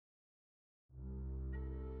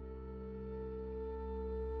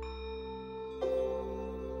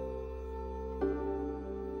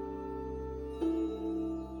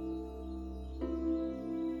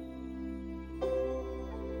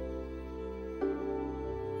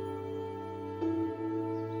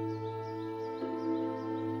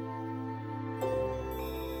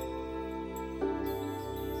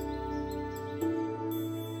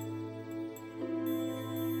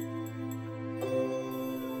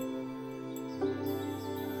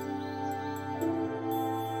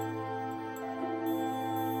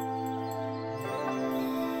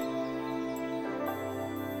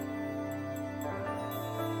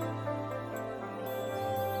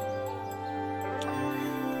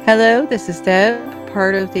Hello, this is Deb,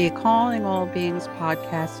 part of the Calling All Beings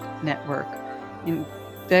podcast network in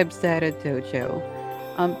Deb's Data Dojo.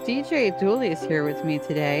 DJ Dooley is here with me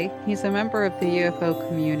today. He's a member of the UFO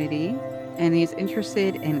community and he's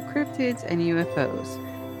interested in cryptids and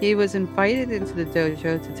UFOs. He was invited into the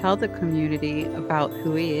dojo to tell the community about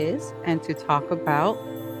who he is and to talk about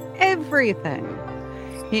everything.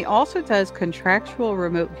 He also does contractual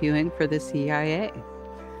remote viewing for the CIA.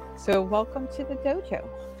 So, welcome to the dojo.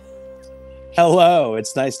 Hello,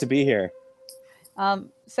 it's nice to be here.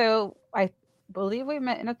 So I believe we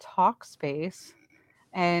met in a talk space,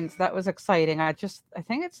 and that was exciting. I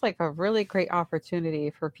think it's like a really great opportunity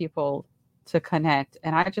for people to connect,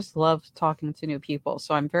 and I just love talking to new people.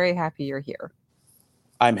 So I'm very happy you're here.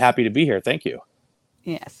 I'm happy to be here. Thank you.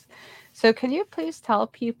 Yes. So can you please tell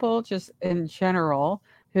people just in general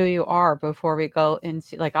who you are before we go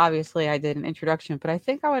into, like, obviously I did an introduction, but I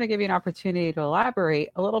think I want to give you an opportunity to elaborate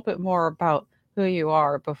a little bit more about who you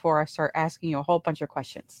are before I start asking you a whole bunch of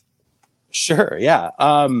questions. Sure, yeah.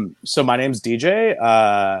 So my name's DJ.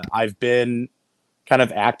 I've been kind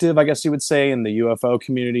of active, I guess you would say, in the UFO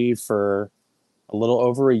community for a little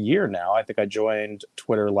over a year now. I think I joined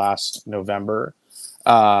Twitter last November.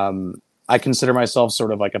 I consider myself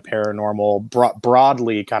sort of like a paranormal,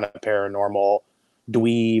 broadly kind of paranormal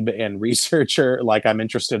dweeb and researcher. Like I'm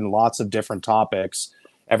interested in lots of different topics,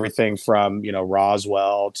 everything from,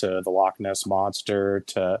 Roswell to the Loch Ness monster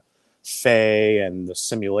to Fae and the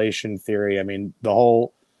simulation theory. I mean, the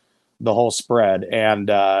whole spread.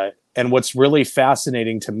 And what's really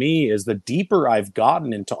fascinating to me is the deeper I've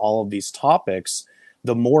gotten into all of these topics,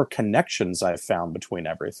 the more connections I've found between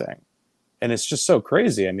everything. And it's just so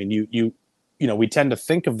crazy. I mean, we tend to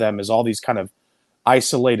think of them as all these kind of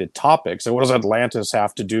isolated topics. And what does Atlantis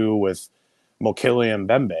have to do with Mokili and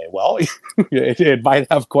Mbembe? Well, it might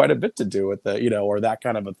have quite a bit to do with it, or that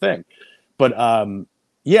kind of a thing. But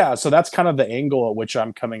yeah, so that's kind of the angle at which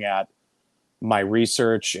I'm coming at my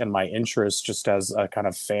research and my interest just as a kind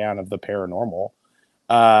of fan of the paranormal.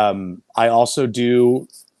 I also do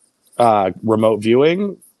remote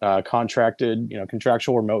viewing,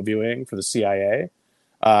 contractual remote viewing for the CIA.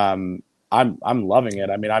 I'm loving it.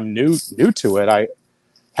 I mean, I'm new to it. I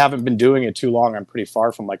haven't been doing it too long. I'm pretty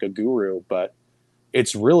far from like a guru, but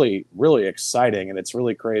it's really, really exciting and it's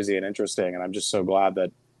really crazy and interesting. And I'm just so glad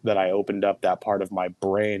that I opened up that part of my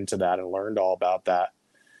brain to that and learned all about that.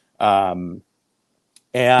 Um,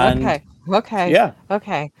 and Okay. Okay. yeah.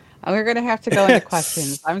 Okay. And we're going to have to go into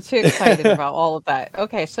questions. I'm too excited about all of that.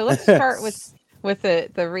 Okay, so let's start with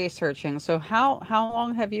the researching. So how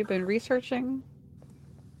long have you been researching?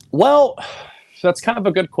 Well, that's kind of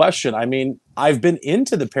a good question. I mean, I've been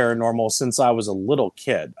into the paranormal since I was a little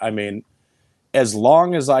kid. I mean, as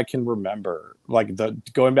long as I can remember, like the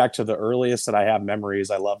going back to the earliest that I have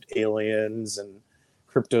memories, I loved aliens and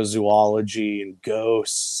cryptozoology and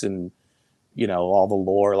ghosts and all the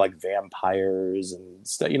lore like vampires and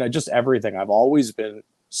stuff, just everything. I've always been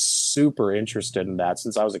super interested in that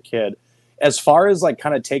since I was a kid. As far as like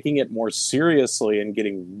kind of taking it more seriously and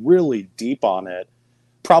getting really deep on it,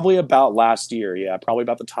 probably about last year. Yeah, probably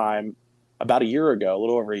about the time, about a year ago, a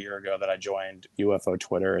little over a year ago that I joined UFO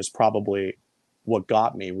Twitter is probably what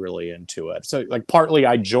got me really into it. So like partly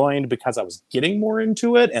I joined because I was getting more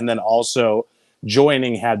into it. And then also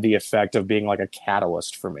joining had the effect of being like a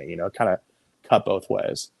catalyst for me, kind of cut both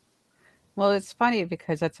ways. Well, it's funny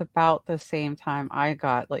because that's about the same time I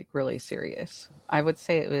got like really serious. I would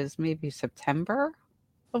say it was maybe September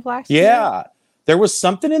of last year. Yeah. There was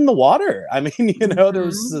something in the water. I mean, there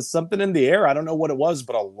was Mhm. something in the air. I don't know what it was,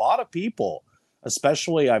 but a lot of people,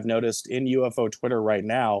 especially I've noticed in UFO Twitter right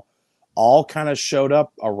now, all kind of showed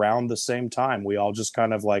up around the same time. We all just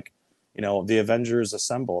kind of like, the Avengers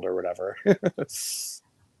assembled or whatever.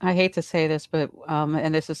 I hate to say this, but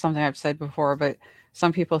and this is something I've said before, but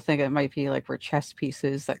some people think it might be like we're chess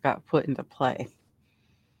pieces that got put into play.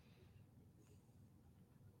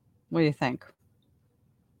 What do you think?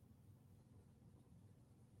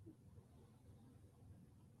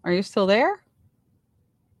 Are you still there?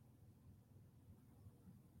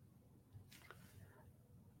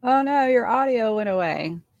 Oh no, your audio went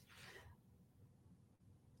away.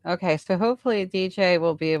 Okay, so hopefully DJ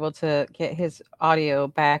will be able to get his audio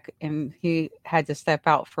back, and he had to step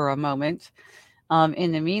out for a moment.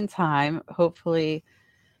 In the meantime, hopefully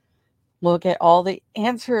we'll get all the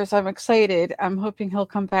answers. I'm excited. I'm hoping he'll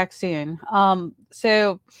come back soon.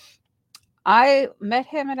 So I met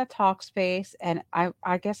him in a talk space, and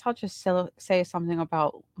I guess I'll just say something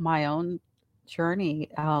about my own journey,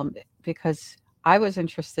 because I was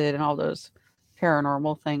interested in all those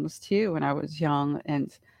paranormal things too when I was young,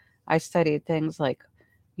 and I studied things like,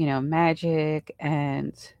 magic,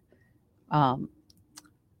 and um,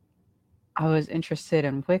 I was interested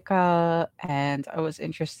in Wicca, and I was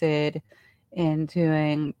interested in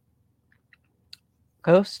doing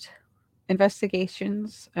ghost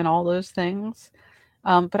investigations and all those things.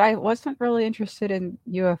 But I wasn't really interested in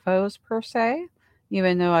UFOs per se,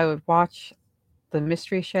 even though I would watch the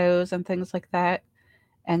mystery shows and things like that.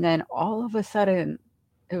 And then all of a sudden,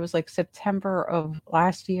 it was like September of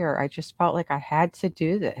last year, I just felt like I had to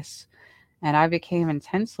do this. And I became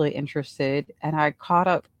intensely interested, and I caught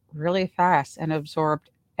up really fast and absorbed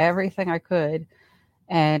everything I could.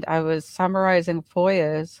 And I was summarizing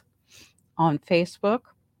FOIAs on Facebook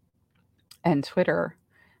and Twitter,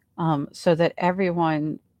 so that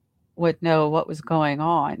everyone would know what was going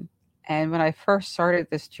on. And when I first started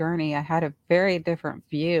this journey, I had a very different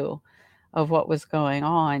view of what was going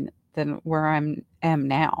on than where am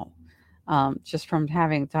now, just from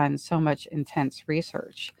having done so much intense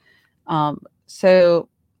research. So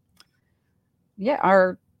yeah,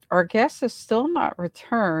 our guest is still not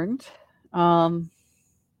returned. Um,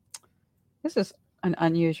 this is an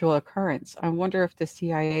unusual occurrence. I wonder if the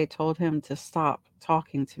CIA told him to stop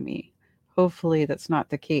talking to me. Hopefully, that's not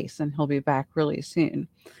the case, and he'll be back really soon.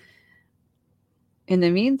 In the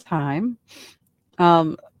meantime,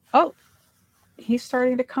 um, oh, he's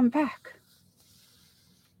starting to come back.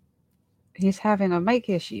 He's having a mic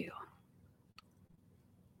issue.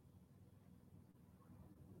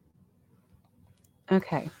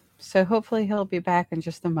 Okay, so hopefully he'll be back in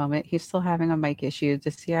just a moment. He's still having a mic issue.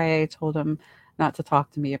 The CIA told him not to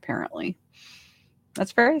talk to me, apparently.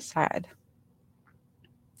 That's very sad.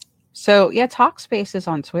 So, yeah, talk spaces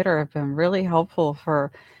on Twitter have been really helpful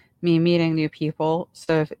for me meeting new people.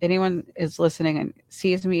 So, if anyone is listening and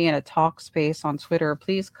sees me in a talk space on Twitter,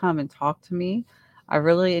 please come and talk to me. I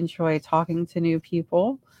really enjoy talking to new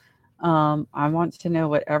people. I want to know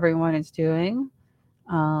what everyone is doing.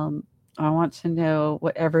 Um, I want to know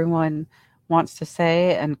what everyone wants to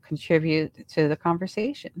say and contribute to the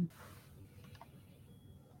conversation.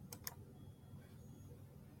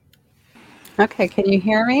 Okay, can you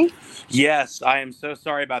hear me? Yes, I am so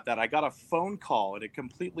sorry about that. I got a phone call and it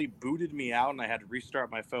completely booted me out, and I had to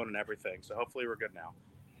restart my phone and everything. So hopefully we're good now.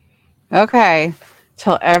 Okay.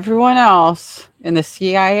 Tell everyone else in the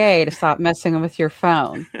CIA to stop messing with your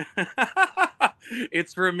phone.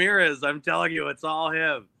 It's Ramirez. I'm telling you, it's all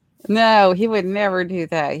him. No, he would never do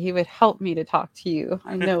that. He would help me to talk to you.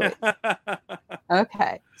 I know it.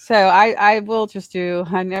 Okay. So I will just do,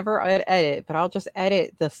 I never edit, but I'll just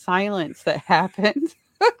edit the silence that happened.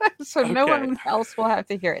 So no Okay. one else will have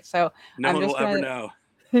to hear it. So No I'm one just will ever gonna, know.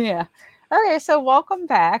 yeah. Okay, so welcome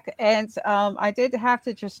back. And I did have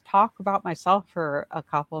to just talk about myself for a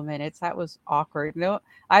couple of minutes. That was awkward. No,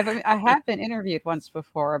 I have been interviewed once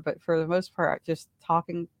before, but for the most part, just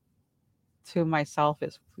talking to myself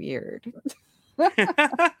is weird.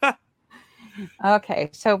 Okay,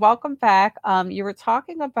 so welcome back. You were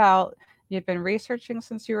talking about you've been researching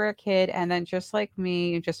since you were a kid, and then just like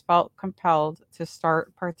me, you just felt compelled to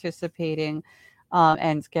start participating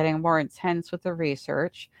and getting more intense with the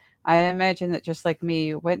research. I imagine that just like me,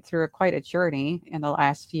 you went through quite a journey in the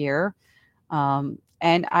last year. And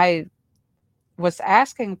I was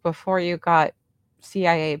asking before you got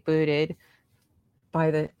CIA booted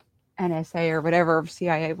by the NSA or whatever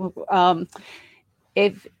CIA,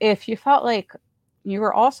 if you felt like you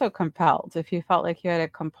were also compelled, if you felt like you had a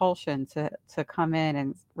compulsion to come in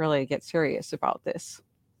and really get serious about this.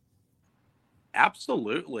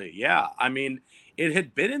 Absolutely. Yeah. I mean, it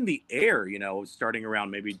had been in the air, starting around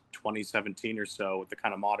maybe 2017 or so with the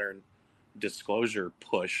kind of modern disclosure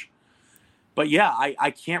push. But yeah,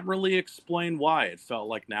 I can't really explain why. It felt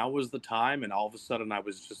like now was the time, and all of a sudden I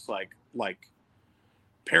was just like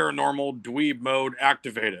paranormal dweeb mode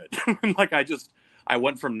activated. Like I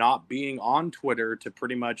went from not being on Twitter to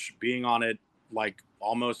pretty much being on it like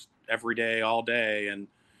almost every day, all day, and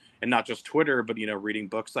not just Twitter, but reading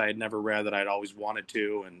books I had never read that I'd always wanted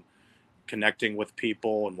to, and connecting with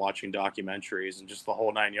people and watching documentaries and just the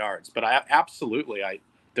whole nine yards. But I absolutely,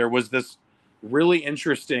 there was this really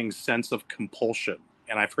interesting sense of compulsion,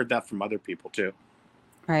 and I've heard that from other people too.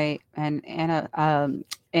 Right. And Anna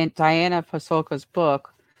in Diana Pasulka's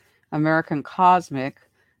book, American Cosmic,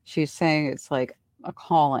 she's saying it's like a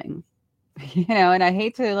calling. And I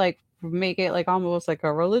hate to like make it like almost like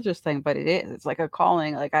a religious thing, but it is. It's like a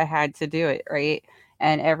calling, like I had to do it, right?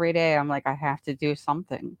 And every day I'm like I have to do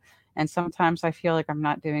something. And sometimes I feel like I'm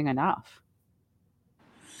not doing enough.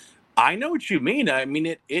 I know what you mean. I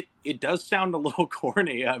mean, it does sound a little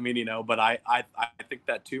corny. I mean, but I think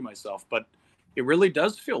that too myself. But it really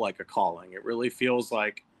does feel like a calling. It really feels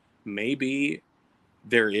like maybe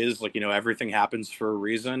there is like, everything happens for a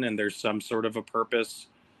reason, and there's some sort of a purpose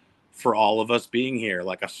for all of us being here,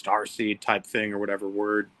 like a star seed type thing or whatever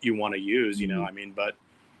word you want to use, Mhm. I mean, but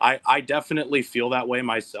I definitely feel that way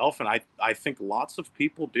myself, and I think lots of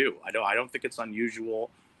people do. I don't think it's unusual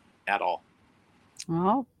at all.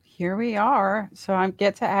 Well, here we are. So I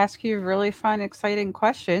get to ask you really fun, exciting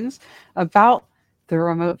questions about the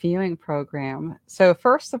remote viewing program. So,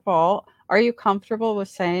 first of all, are you comfortable with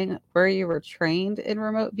saying where you were trained in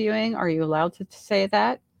remote viewing? Are you allowed to say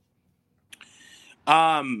that?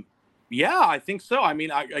 Um, yeah, I think so. I mean,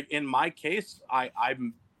 in my case,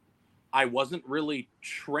 I wasn't really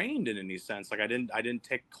trained in any sense. Like I didn't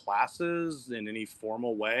take classes in any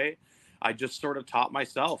formal way. I just sort of taught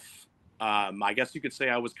myself. I guess you could say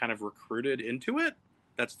I was kind of recruited into it.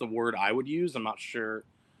 That's the word I would use. I'm not sure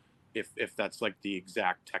if that's like the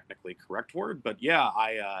exact technically correct word, but yeah,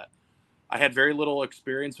 I had very little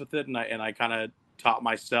experience with it, and I kind of taught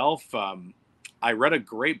myself. I read a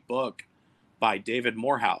great book by David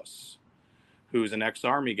Morehouse, who's an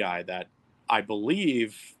ex-army guy that I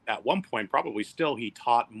believe at one point, probably still, he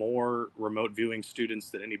taught more remote viewing students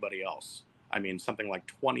than anybody else. I mean, something like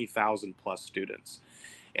 20,000 plus students.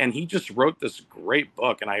 And he just wrote this great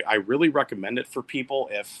book. And I really recommend it for people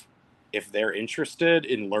if they're interested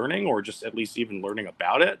in learning, or just at least even learning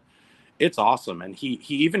about it. It's awesome. And he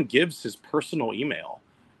even gives his personal email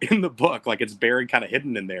in the book. Like, it's buried kind of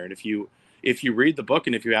hidden in there. And if you read the book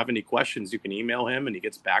and if you have any questions, you can email him and he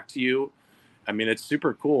gets back to you. I mean, it's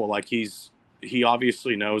super cool. Like, he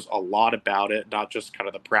obviously knows a lot about it, not just kind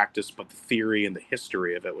of the practice, but the theory and the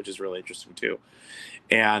history of it, which is really interesting too.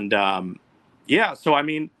 And yeah, so I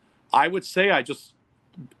mean, I would say I just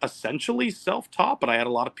essentially self-taught, but I had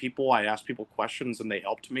a lot of people. I asked people questions and they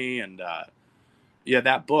helped me. And yeah,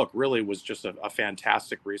 that book really was just a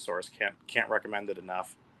fantastic resource. Can't recommend it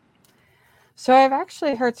enough. So, I've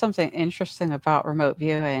actually heard something interesting about remote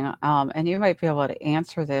viewing, and you might be able to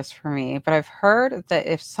answer this for me. But I've heard that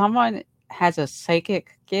if someone has a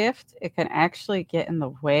psychic gift, it can actually get in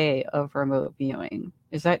the way of remote viewing.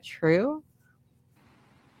 Is that true?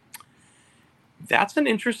 That's an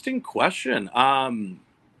interesting question. I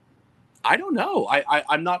don't know.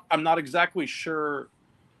 I'm not exactly sure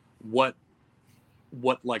what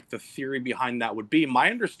like the theory behind that would be. My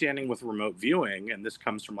understanding with remote viewing, and this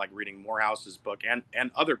comes from like reading Morehouse's book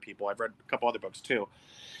and other people. I've read a couple other books too.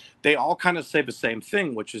 They all kind of say the same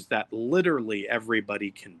thing, which is that literally everybody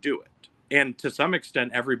can do it. And to some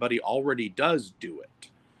extent, everybody already does do it.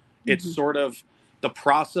 It's Mhm. sort of the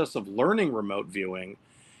process of learning remote viewing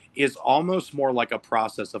is almost more like a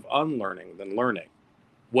process of unlearning than learning.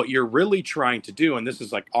 What you're really trying to do, and this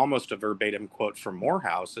is like almost a verbatim quote from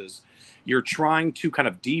Morehouse, is you're trying to kind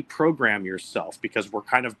of deprogram yourself, because we're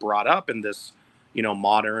kind of brought up in this,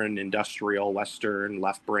 modern industrial Western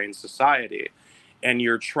left brain society. And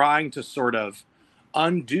you're trying to sort of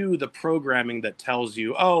undo the programming that tells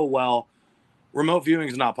you, oh, well, remote viewing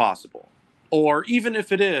is not possible. Or even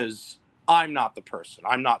if it is, I'm not the person.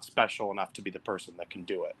 I'm not special enough to be the person that can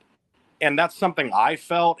do it. And that's something I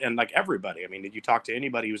felt, and like everybody. I mean, did you talk to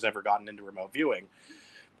anybody who's ever gotten into remote viewing?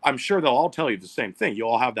 I'm sure they'll all tell you the same thing. You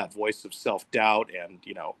all have that voice of self doubt and,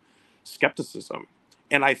 skepticism.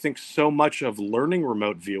 And I think so much of learning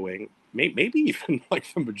remote viewing, maybe even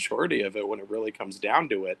like the majority of it, when it really comes down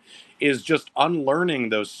to it, is just unlearning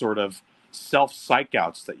those sort of self psych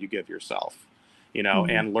outs that you give yourself, Mhm.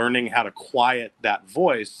 and learning how to quiet that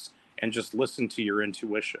voice and just listen to your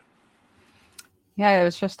intuition. Yeah, I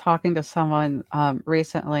was just talking to someone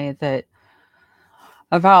recently that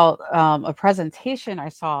about a presentation I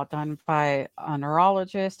saw done by a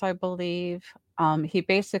neurologist, I believe. He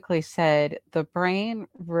basically said the brain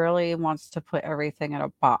really wants to put everything in a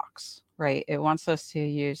box, right? It wants us to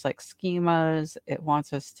use like schemas, it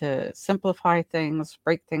wants us to simplify things,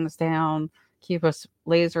 break things down, keep us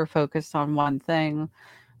laser focused on one thing.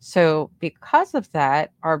 So, because of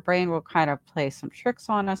that, our brain will kind of play some tricks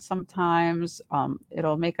on us sometimes.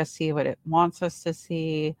 It'll make us see what it wants us to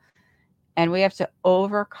see, and we have to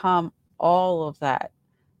overcome all of that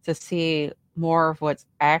to see more of what's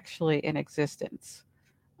actually in existence.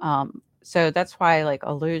 So that's why like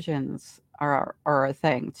illusions are a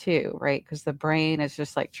thing too, right? Because the brain is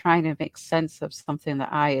just like trying to make sense of something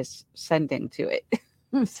the eye is sending to it.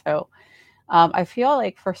 So I feel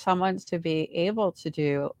like for someone to be able to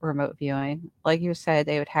do remote viewing, like you said,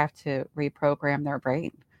 they would have to reprogram their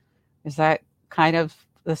brain. Is that kind of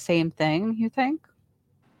the same thing, you think?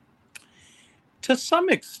 To some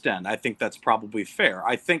extent, I think that's probably fair.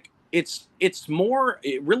 I think it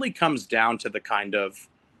really comes down to the kind of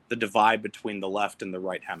the divide between the left and the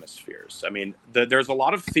right hemispheres. I mean, there's a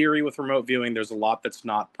lot of theory with remote viewing. There's a lot that's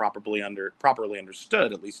not properly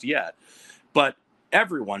understood, at least yet. But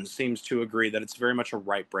everyone seems to agree that it's very much a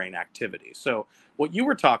right brain activity. So what you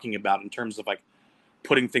were talking about in terms of like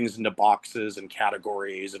putting things into boxes and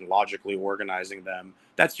categories and logically organizing them,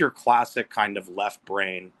 that's your classic kind of left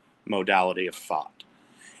brain modality of thought.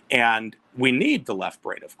 And we need the left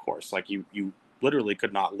brain, of course. Like you literally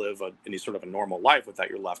could not live any sort of a normal life without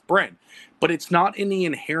your left brain. But it's not any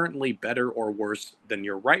inherently better or worse than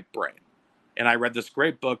your right brain. And I read this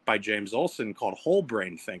great book by James Olson called Whole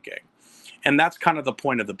Brain Thinking. And that's kind of the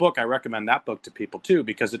point of the book. I recommend that book to people too,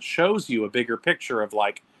 because it shows you a bigger picture of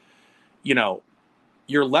like, you know,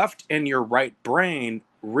 your left and your right brain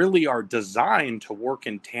really are designed to work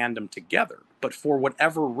in tandem together. But for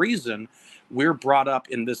whatever reason, we're brought up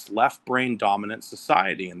in this left brain dominant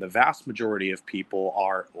society, and the vast majority of people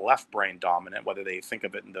are left brain dominant, whether they think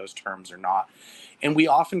of it in those terms or not. And we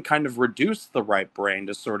often kind of reduce the right brain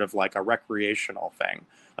to sort of like a recreational thing.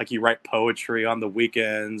 Like you write poetry on the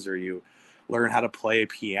weekends, or you learn how to play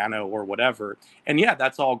piano or whatever. And yeah,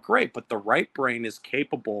 that's all great, but the right brain is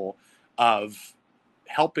capable of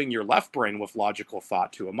helping your left brain with logical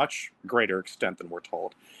thought to a much greater extent than we're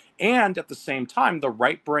told. And at the same time, the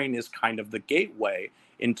right brain is kind of the gateway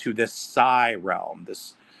into this psi realm,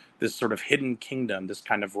 this sort of hidden kingdom, this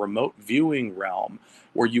kind of remote viewing realm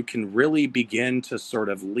where you can really begin to sort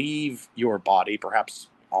of leave your body, perhaps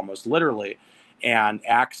almost literally, and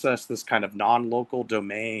access this kind of non-local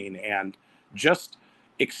domain and just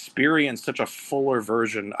experience such a fuller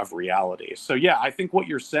version of reality. So yeah, I think what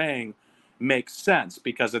you're saying makes sense,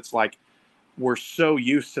 because it's like we're so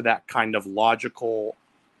used to that kind of logical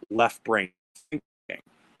left brain thinking.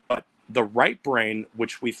 But the right brain,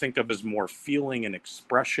 which we think of as more feeling and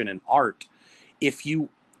expression and art, if you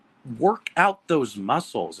work out those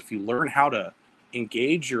muscles, if you learn how to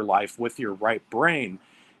engage your life with your right brain,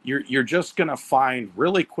 you're just going to find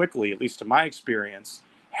really quickly, at least in my experience,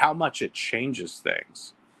 how much it changes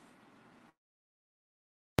things.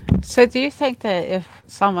 So, do you think that if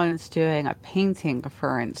someone's doing a painting,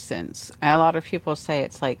 for instance, a lot of people say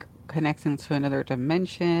it's like connecting to another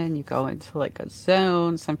dimension, you go into like a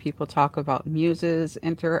zone. Some people talk about muses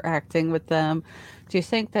interacting with them. Do you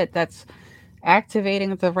think that that's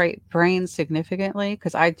activating the right brain significantly?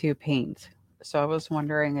 Because I do paint. So, I was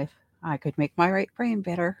wondering if I could make my right brain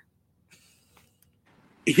better.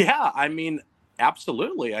 Yeah, I mean,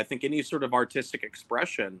 absolutely. I think any sort of artistic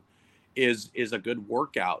expression is a good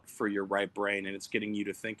workout for your right brain, and it's getting you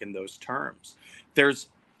to think in those terms. There's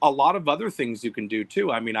a lot of other things you can do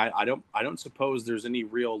too. I mean, I don't suppose there's any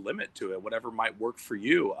real limit to it. Whatever might work for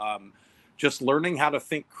you. Just learning how to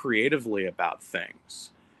think creatively about things.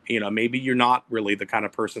 You know, maybe you're not really the kind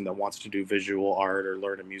of person that wants to do visual art or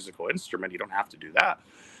learn a musical instrument. You don't have to do that.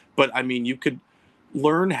 But I mean, you could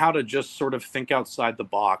learn how to just sort of think outside the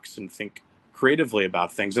box and think creatively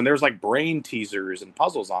about things. And there's like brain teasers and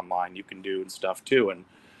puzzles online you can do and stuff too. And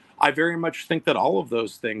I very much think that all of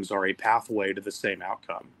those things are a pathway to the same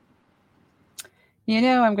outcome.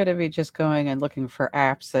 I'm going to be just going and looking for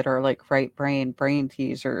apps that are like right brain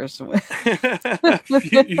teasers.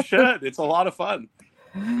 You should. It's a lot of fun.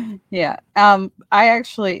 Yeah. I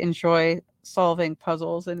actually enjoy solving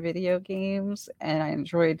puzzles in video games, and I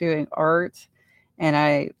enjoy doing art, and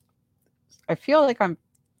I feel like I'm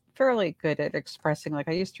fairly good at expressing, like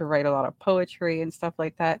I used to write a lot of poetry and stuff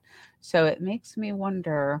like that. So it makes me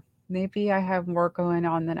wonder, maybe I have more going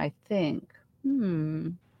on than I think. Hmm.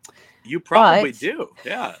 You probably But do.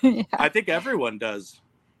 Yeah. yeah. I think everyone does.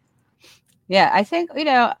 Yeah, I think,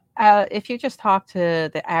 if you just talk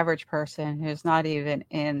to the average person who's not even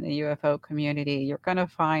in the UFO community, you're going to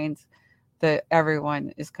find that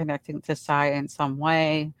everyone is connecting to psi in some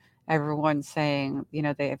way. Everyone's saying,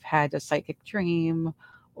 they've had a psychic dream,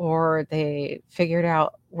 or they figured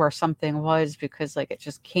out where something was because like it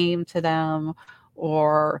just came to them,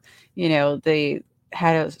 or, they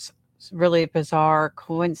had really bizarre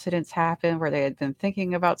coincidence happen where they had been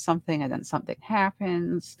thinking about something and then something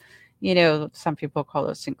happens. Some people call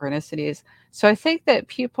those synchronicities. So I think that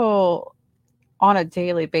people on a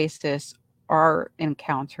daily basis are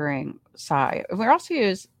encountering psi. We also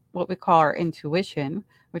use what we call our intuition,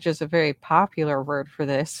 which is a very popular word for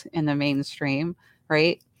this in the mainstream,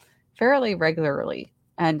 right? Fairly regularly.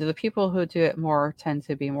 And the people who do it more tend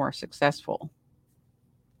to be more successful.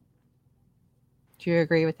 Do you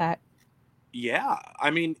agree with that? Yeah. I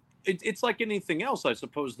mean, it's like anything else. I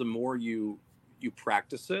suppose the more you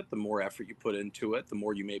practice it, the more effort you put into it, the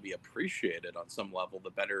more you maybe appreciate it on some level, the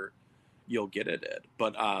better you'll get at it.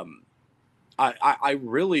 But I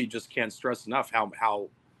really just can't stress enough how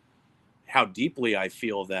how deeply I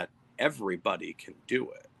feel that everybody can do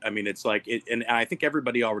it. I mean, it's like and I think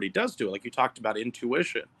everybody already does do it. Like you talked about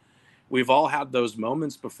intuition. We've all had those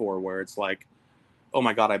moments before where it's like, oh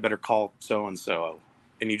my God, I better call so and so.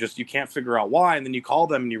 And you can't figure out why. And then you call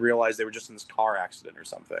them and you realize they were just in this car accident or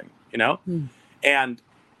something, you know? Mm. And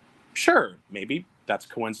sure, maybe that's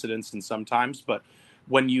coincidence and sometimes, but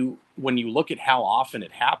when you look at how often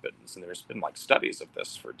it happens, and there's been like studies of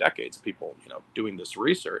this for decades, people, doing this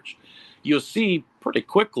research, you'll see pretty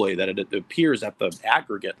quickly that it appears at the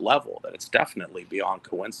aggregate level that it's definitely beyond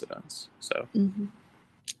coincidence. So Mhm.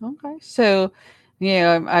 Okay. So,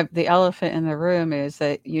 the elephant in the room is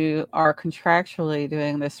that you are contractually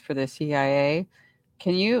doing this for the CIA.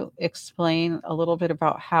 Can you explain a little bit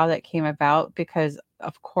about how that came about? Because,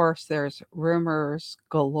 of course, there's rumors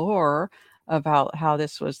galore about how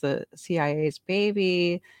this was the CIA's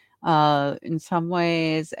baby in some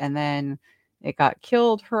ways, and then it got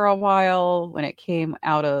killed for a while when it came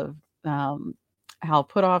out of um, Hal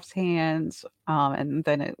Puthoff's hands, and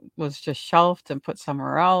then it was just shelved and put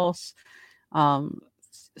somewhere else.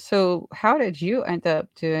 So, how did you end up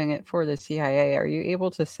doing it for the CIA? Are you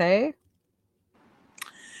able to say?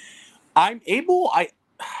 I'm able,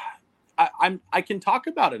 I can talk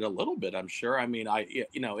about it a little bit, I'm sure. I mean,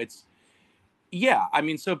 it's, yeah, I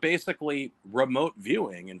mean, so basically, remote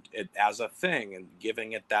viewing and as a thing and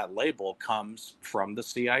giving it that label comes from the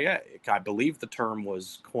CIA. I believe the term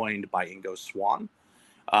was coined by Ingo Swann,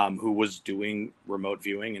 who was doing remote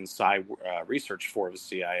viewing and research for the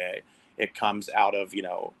CIA. It comes out of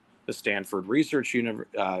the Stanford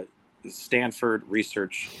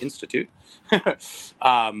Research Institute,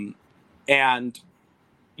 um, and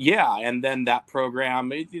yeah, and then that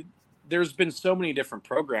program. There's been so many different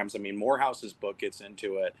programs. I mean, Morehouse's book gets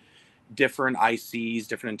into it. Different ICs,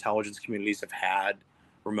 different intelligence communities have had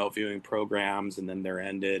remote viewing programs, and then they're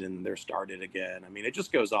ended and they're started again. I mean, it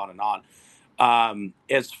just goes on and on.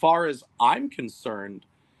 As far as I'm concerned,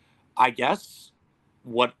 I guess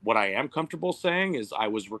what I am comfortable saying is I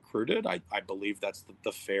was recruited. I believe that's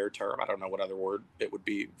the fair term. I don't know what other word it would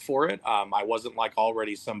be for it. I wasn't like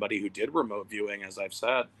already somebody who did remote viewing, as I've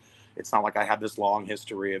said. It's not like I had this long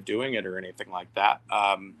history of doing it or anything like that.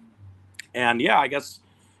 And yeah, I guess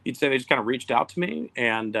you'd say they just kind of reached out to me,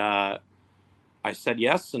 and I said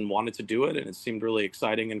yes and wanted to do it, and it seemed really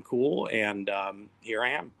exciting and cool. And here I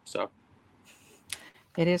am. So.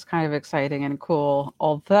 It is kind of exciting and cool,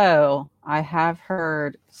 although I have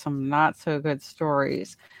heard some not so good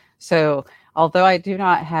stories. So, although I do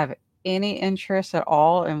not have any interest at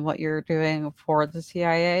all in what you're doing for the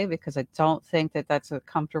CIA, because I don't think that that's a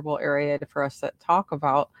comfortable area for us to talk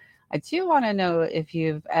about, I do want to know if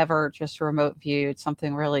you've ever just remote viewed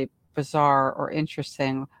something really bizarre or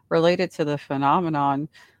interesting related to the phenomenon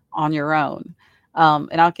on your own.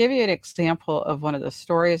 And I'll give you an example of one of the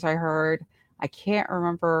stories I heard. I can't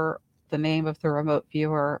remember the name of the remote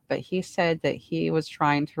viewer, but he said that he was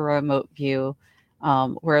trying to remote view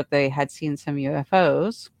where they had seen some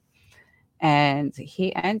UFOs, and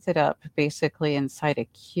he ended up basically inside a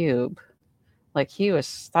cube. Like he was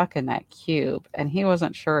stuck in that cube, and he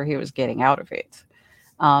wasn't sure he was getting out of it.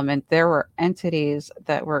 And there were entities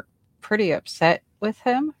that were pretty upset with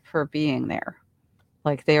him for being there.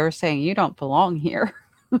 Like they were saying, "You don't belong here."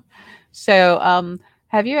 So,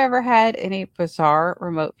 have you ever had any bizarre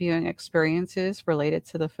remote viewing experiences related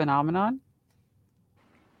to the phenomenon?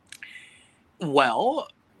 Well,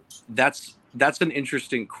 that's an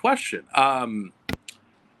interesting question.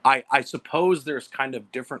 I suppose there's kind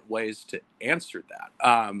of different ways to answer that.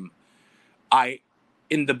 I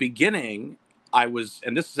In the beginning, I was,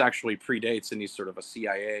 and this is actually predates any sort of a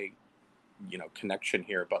CIA, connection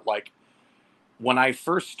here, but like when I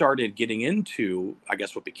first started getting into, I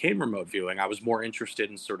guess, what became remote viewing, I was more interested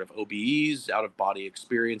in sort of OBEs, out of body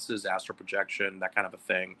experiences, astral projection, that kind of a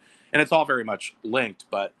thing. And it's all very much linked.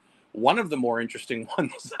 But one of the more interesting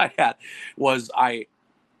ones I had was I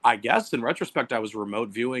guess in retrospect, I was remote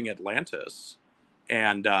viewing Atlantis.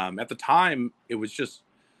 And at the time, it was just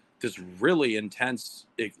this really intense,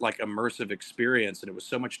 like immersive experience. And it was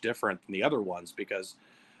so much different than the other ones because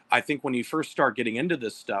I think when you first start getting into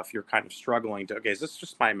this stuff, you're kind of struggling to, okay, is this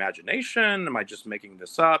just my imagination? Am I just making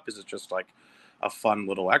this up? Is it just like a fun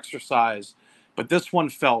little exercise? But this one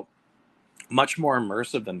felt much more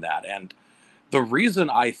immersive than that. And the reason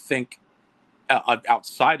I think,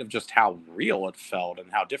 outside of just how real it felt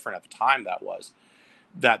and how different at the time that was,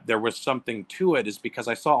 that there was something to it is because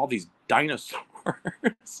I saw all these dinosaurs.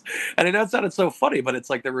 And I know it sounded so funny, but it's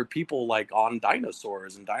like there were people like on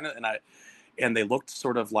dinosaurs and they looked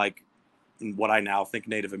sort of like what I now think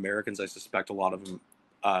Native Americans. I suspect a lot of them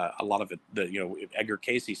a lot of it, Edgar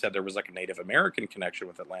Casey said there was like a Native American connection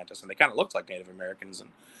with Atlantis, and they kind of looked like Native Americans. And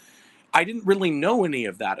I didn't really know any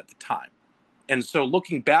of that at the time. And so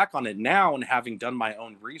looking back on it now and having done my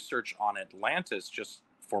own research on Atlantis just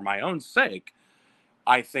for my own sake,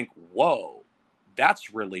 I think, whoa,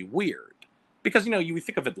 that's really weird. Because, you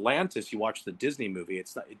think of Atlantis, you watch the Disney movie,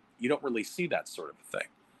 it's not, you don't really see that sort of thing.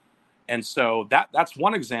 And so that's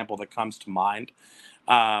one example that comes to mind.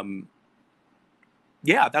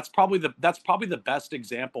 Yeah, that's probably the best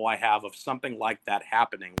example I have of something like that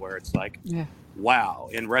happening, where it's like, wow,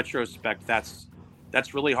 in retrospect, that's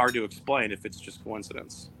really hard to explain if it's just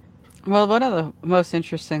coincidence. Well, one of the most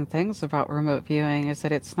interesting things about remote viewing is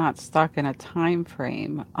that it's not stuck in a time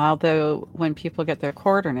frame. Although when people get their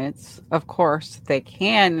coordinates, of course, they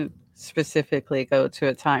can specifically go to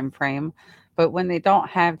a time frame, but when they don't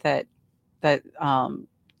have that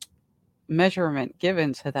measurement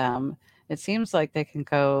given to them, it seems like they can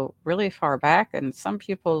go really far back, and some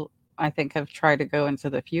people, I think, have tried to go into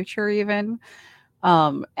the future even.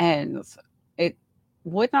 And it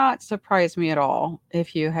would not surprise me at all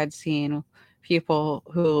if you had seen people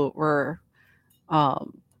who were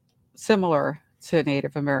um, similar to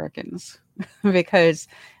Native Americans, because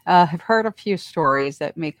I've heard a few stories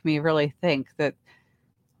that make me really think that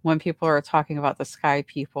when people are talking about the sky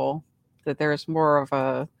people, that there's more of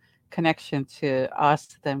a connection to us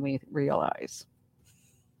than we realize.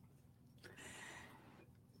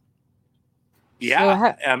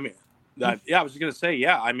 Yeah, I mean, I was going to say,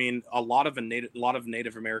 yeah, I mean, a lot of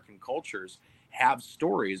Native American cultures have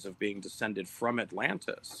stories of being descended from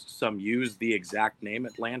Atlantis. Some use the exact name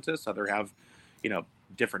Atlantis, other have,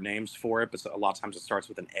 different names for it, but a lot of times it starts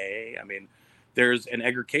with an A. I mean, there's an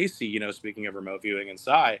Edgar Casey, speaking of remote viewing and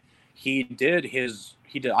sci,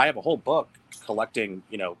 I have a whole book collecting,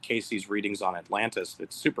 Casey's readings on Atlantis.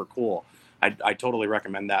 It's super cool. I totally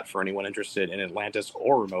recommend that for anyone interested in Atlantis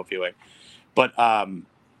or remote viewing. But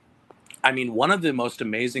I mean, one of the most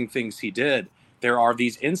amazing things he did, there are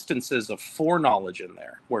these instances of foreknowledge in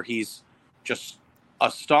there where he's just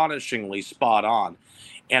astonishingly spot on.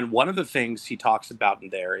 And one of the things he talks about in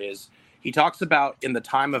there is he talks about in the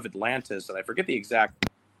time of Atlantis, and I forget the exact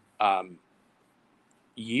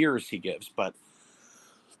years he gives, but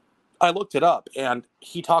I looked it up, and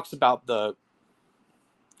he talks about the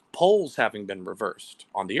poles having been reversed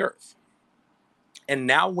on the Earth. And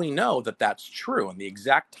now we know that that's true. And the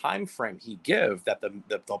exact time frame he give that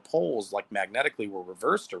the poles like magnetically were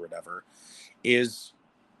reversed or whatever is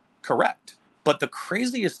correct. But the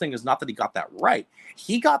craziest thing is not that he got that right.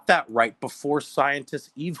 He got that right before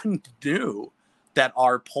scientists even knew that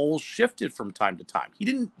our poles shifted from time to time.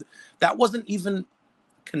 That wasn't even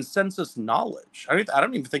consensus knowledge. I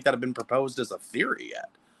don't even think that had been proposed as a theory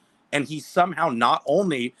yet. And he somehow not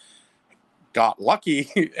only got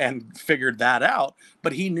lucky and figured that out,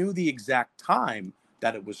 but he knew the exact time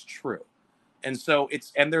that it was true. And so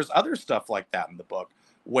there's other stuff like that in the book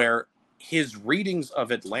where his readings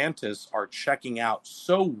of Atlantis are checking out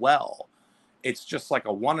so well. It's just like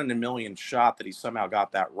a 1 in a million shot that he somehow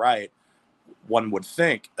got that right. One would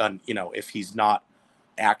think, if he's not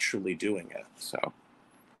actually doing it. So,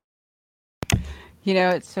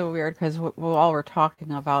 it's so weird because while we're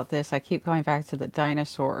talking about this, I keep going back to the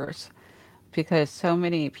dinosaurs, because so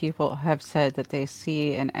many people have said that they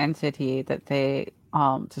see an entity that they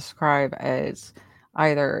describe as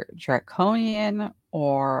either draconian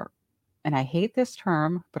or, and I hate this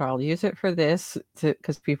term, but I'll use it for this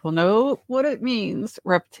because people know what it means,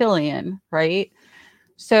 reptilian, right?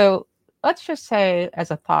 So let's just say,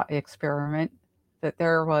 as a thought experiment, that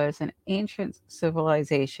there was an ancient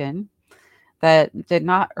civilization that did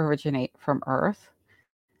not originate from Earth,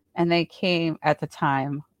 and they came at the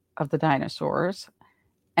time of the dinosaurs.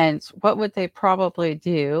 And what would they probably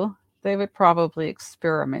do? They would probably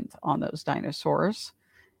experiment on those dinosaurs.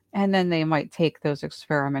 And then they might take those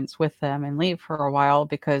experiments with them and leave for a while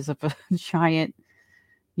because of a giant,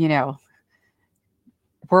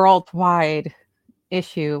 worldwide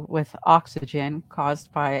issue with oxygen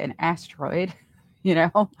caused by an asteroid, you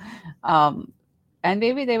know. And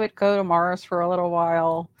maybe they would go to Mars for a little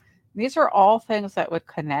while. These are all things that would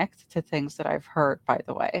connect to things that I've heard, by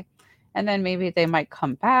the way. And then maybe they might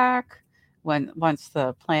come back once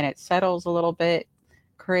the planet settles a little bit,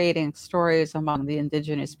 creating stories among the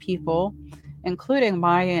indigenous people, including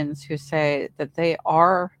Mayans who say that they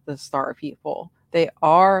are the star people, they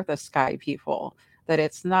are the sky people, that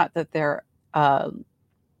it's not that they're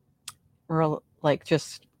like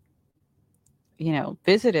just,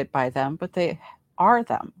 visited by them, but they are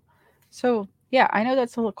them. So, yeah, I know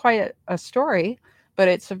that's quite a story, but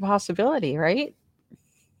it's a possibility, right?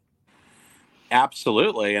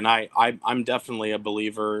 Absolutely, and I'm definitely a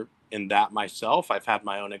believer in that myself. I've had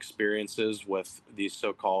my own experiences with these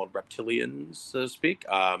so-called reptilians, so to speak.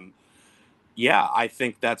 Yeah, I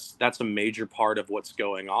think that's a major part of what's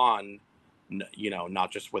going on.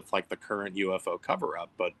 Not just with like the current UFO cover-up,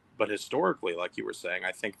 but historically, like you were saying,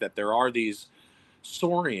 I think that there are these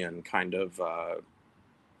Saurian kind of,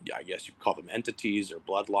 yeah, I guess you could call them entities or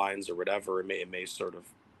bloodlines or whatever. It may sort of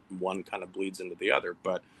one kind of bleeds into the other,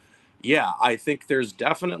 but yeah, I think there's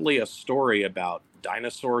definitely a story about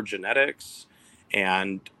dinosaur genetics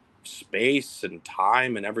and space and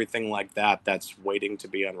time and everything like that that's waiting to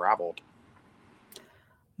be unraveled.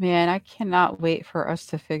 Man, I cannot wait for us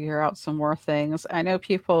to figure out some more things. I know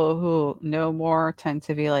people who know more tend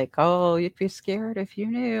to be like, "Oh, you'd be scared if you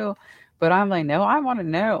knew." But I'm like, "No, I want to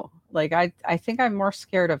know." Like I think I'm more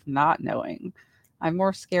scared of not knowing. I'm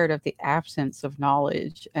more scared of the absence of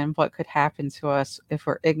knowledge and what could happen to us if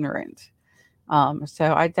we're ignorant.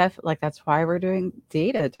 So I definitely like that's why we're doing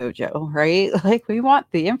Data Dojo, right? Like we want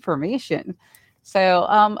the information. So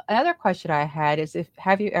another question I had is if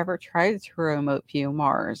have you ever tried to remote view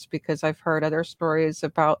Mars? Because I've heard other stories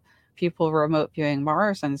about people remote viewing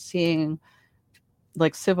Mars and seeing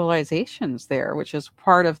like civilizations there, which is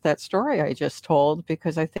part of that story I just told,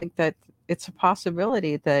 because I think that it's a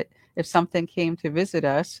possibility that if something came to visit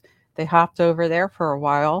us, they hopped over there for a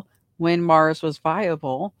while when Mars was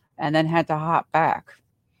viable and then had to hop back.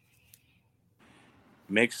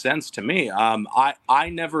 Makes sense to me. I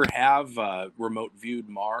never have remote viewed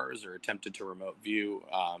Mars or attempted to remote view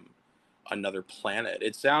another planet.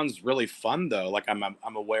 It sounds really fun though. Like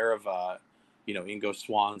I'm aware of Ingo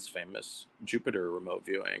Swan's famous Jupiter remote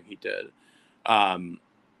viewing he did. Um,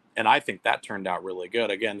 and I think that turned out really good.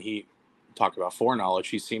 Again, he talked about foreknowledge.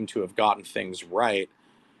 He seemed to have gotten things right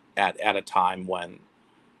at a time when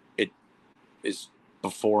it is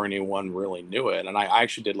before anyone really knew it. And I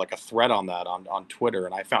actually did like a thread on that on Twitter,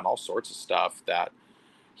 and I found all sorts of stuff that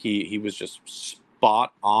he was just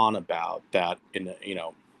spot on about that.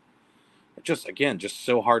 Just again, just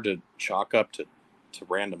so hard to chalk up to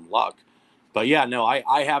random luck. But yeah, no,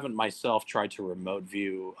 I haven't myself tried to remote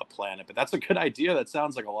view a planet, but that's a good idea. That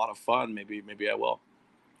sounds like a lot of fun. Maybe I will.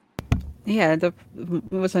 Yeah,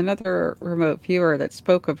 was another remote viewer that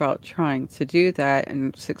spoke about trying to do that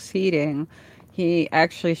and succeeding. He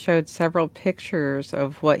actually showed several pictures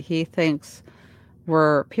of what he thinks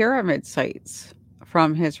were pyramid sites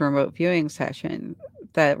from his remote viewing session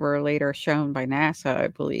that were later shown by NASA, I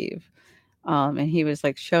believe. And he was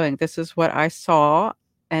like showing this is what I saw,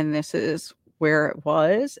 and this is where it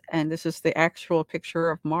was, and this is the actual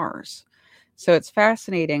picture of Mars. So it's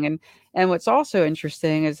fascinating, and what's also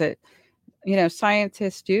interesting is that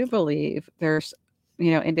scientists do believe there's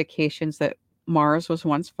indications that Mars was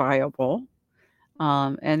once viable,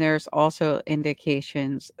 and there's also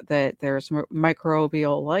indications that there's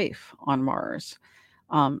microbial life on Mars.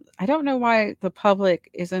 I don't know why the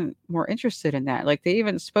public isn't more interested in that. Like they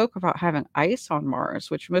even spoke about having ice on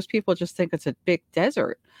Mars, which most people just think it's a big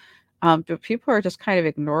desert. But people are just kind of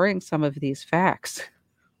ignoring some of these facts.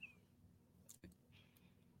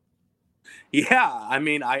 Yeah, I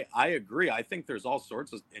mean, I agree. I think there's all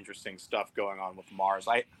sorts of interesting stuff going on with Mars.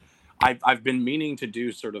 I've been meaning to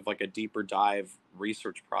do sort of like a deeper dive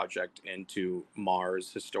research project into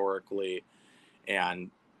Mars historically,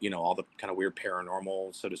 and all the kind of weird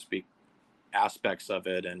paranormal, so to speak, aspects of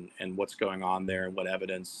it, and what's going on there, and what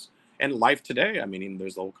evidence and life today. I mean,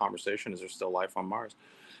 there's the whole conversation: is there still life on Mars?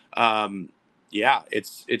 Um, yeah,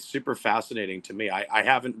 it's super fascinating to me. I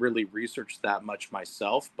haven't really researched that much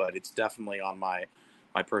myself, but it's definitely on my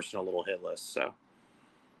personal little hit list. So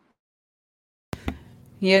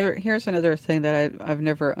Yeah, here's another thing that I've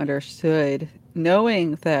never understood.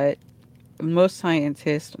 Knowing that most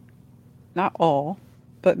scientists, not all,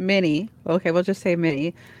 but many, okay, we'll just say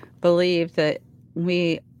many, believe that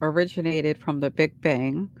we originated from the Big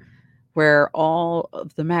Bang, where all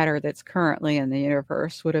of the matter that's currently in the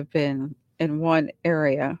universe would have been in one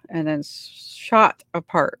area and then shot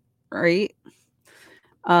apart, right?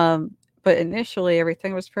 But initially,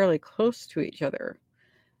 everything was fairly close to each other.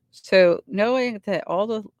 So, knowing that all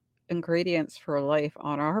the ingredients for life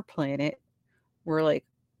on our planet were like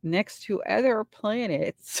next to other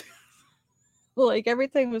planets, like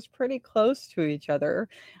everything was pretty close to each other.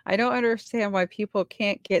 I don't understand why people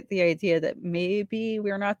can't get the idea that maybe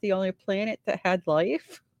we're not the only planet that had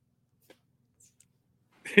life.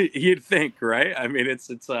 you'd think, right? I mean, it's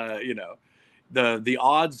the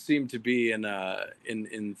odds seem to be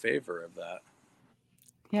in favor of that.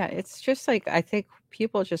 Yeah, it's just like I think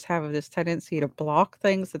people just have this tendency to block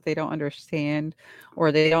things that they don't understand,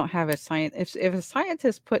 or they don't have a science. If a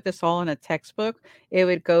scientist put this all in a textbook, it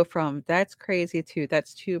would go from that's crazy to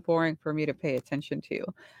that's too boring for me to pay attention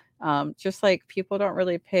to. Just like people don't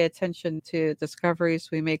really pay attention to discoveries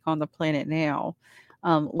we make on the planet now.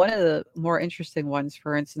 One of the more interesting ones,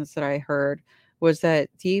 for instance, that I heard was that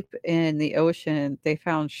deep in the ocean, they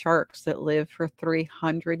found sharks that live for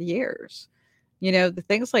 300 years. You know, the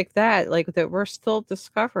things like that we're still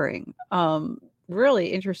discovering. Really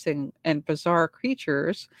interesting and bizarre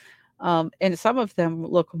creatures. And some of them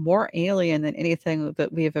look more alien than anything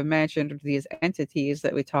that we have imagined these entities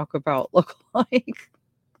that we talk about look like.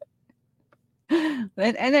 And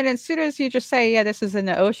then as soon as you just say, yeah, this is in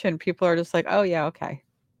the ocean, people are just like, oh, yeah, okay.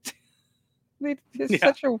 It's Yeah.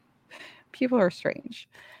 such a, people are strange.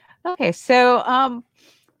 Okay, so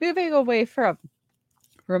moving away from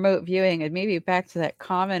remote viewing and maybe back to that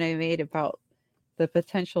comment I made about the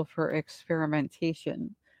potential for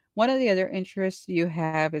experimentation. One of the other interests you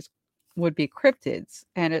have is would be cryptids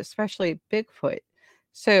and especially Bigfoot.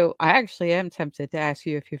 So I actually am tempted to ask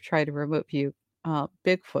you if you've tried to remote view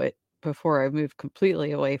Bigfoot before I move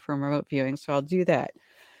completely away from remote viewing. So I'll do that.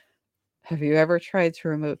 Have you ever tried to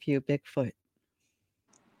remote view Bigfoot?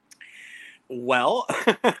 Well,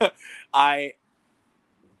 I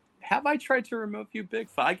I tried to remote view Bigfoot.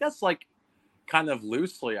 I guess like kind of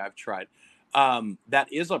loosely I've tried. That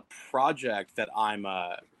is a project that I'm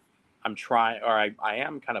trying, or I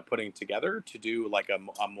am kind of putting together to do like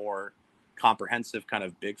a more comprehensive kind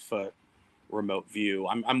of Bigfoot remote view.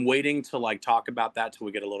 I'm waiting to like talk about that till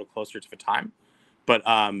we get a little closer to the time. But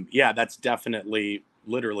yeah, that's definitely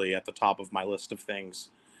literally at the top of my list of things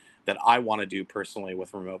that I want to do personally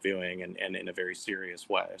with remote viewing, and in a very serious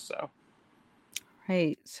way. So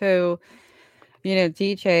Right. So, you know,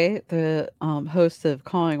 DJ, the host of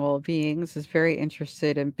Calling All Beings, is very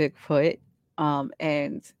interested in Bigfoot.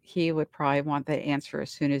 And he would probably want that answer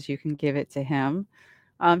as soon as you can give it to him.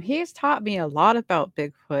 He's taught me a lot about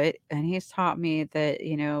Bigfoot, and he's taught me that,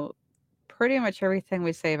 you know, pretty much everything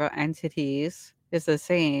we say about entities is the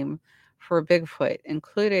same for Bigfoot,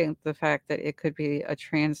 including the fact that it could be a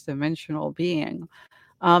transdimensional being.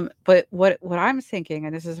 But what I'm thinking,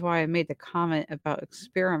 and this is why I made the comment about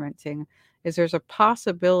experimenting, is there's a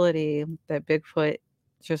possibility that Bigfoot,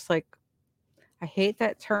 just like I hate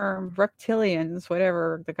that term, reptilians,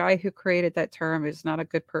 whatever, the guy who created that term is not a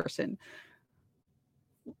good person.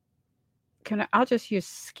 I'll just use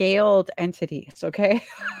scaled entities, okay?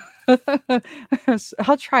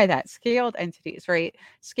 I'll try that. Scaled entities, right?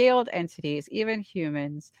 Scaled entities, even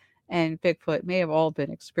humans and Bigfoot may have all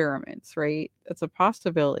been experiments, right? It's a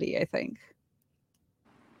possibility, I think.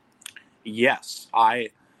 yes, I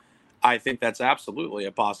think that's absolutely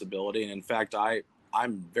a possibility, and in fact,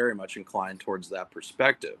 I'm very much inclined towards that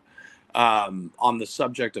perspective. On the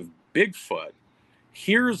subject of Bigfoot,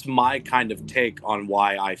 here's my kind of take on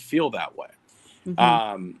why I feel that way. Hmm.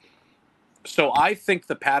 Um, so I think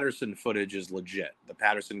the Patterson footage is legit. The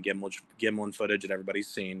Patterson Gimlin footage that everybody's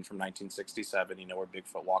seen from 1967, you know, where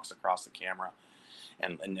Bigfoot walks across the camera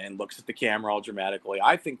and looks at the camera all dramatically.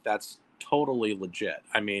 I think that's totally legit.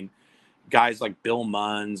 I mean, guys like Bill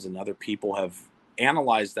Munns and other people have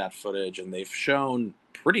analyzed that footage, and they've shown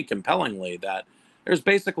pretty compellingly that there's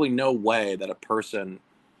basically no way that a person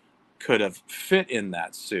could have fit in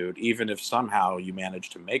that suit, even if somehow you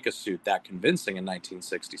managed to make a suit that convincing in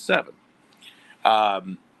 1967.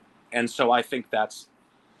 Um, and so I think that's,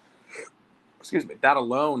 excuse me, that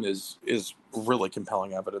alone is really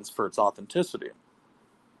compelling evidence for its authenticity.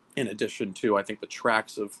 In addition to, I think the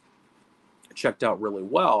tracks have checked out really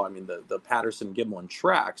well. I mean, the Patterson Gimlin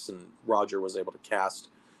tracks, and Roger was able to cast.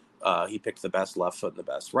 He picked the best left foot and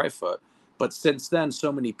the best right foot. But since then,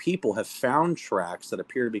 so many people have found tracks that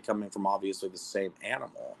appear to be coming from obviously the same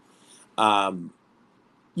animal. Um,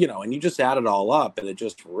 you know, and you just add it all up, and it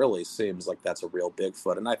just really seems like that's a real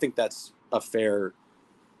Bigfoot. And I think that's a fair,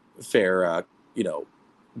 you know,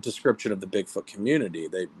 description of the Bigfoot community.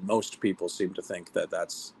 Most people seem to think that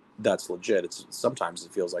that's legit. It's sometimes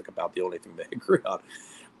it feels like about the only thing they agree on.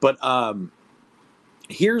 But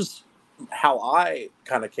here's how I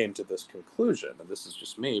kind of came to this conclusion, and this is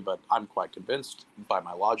just me, but I'm quite convinced by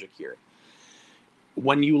my logic here.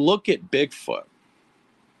 When you look at Bigfoot,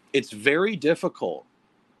 it's very difficult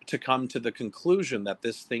to come to the conclusion that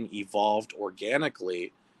this thing evolved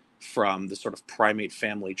organically from the sort of primate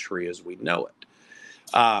family tree as we know it.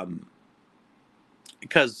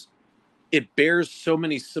 Because it bears so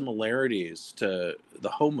many similarities to the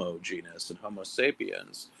Homo genus and Homo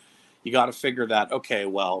sapiens. You got to figure that, okay,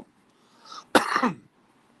 well,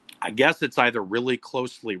 I guess it's either really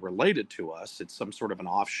closely related to us, it's some sort of an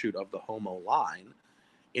offshoot of the Homo line,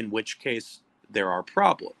 in which case there are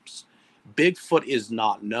problems. Bigfoot is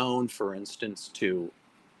not known, for instance, to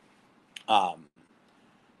um,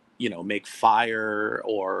 make fire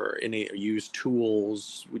or any use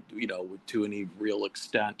tools, to any real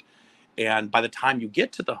extent. And by the time you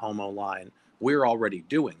get to the Homo line, we're already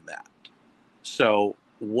doing that. So,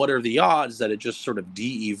 what are the odds that it just sort of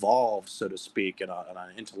de-evolves, so to speak, on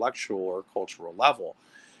an intellectual or cultural level?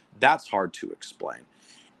 That's hard to explain.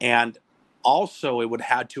 And also, it would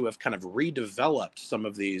had to have kind of redeveloped some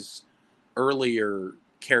of these earlier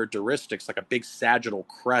characteristics, like a big sagittal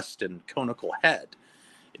crest and conical head.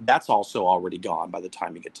 That's also already gone by the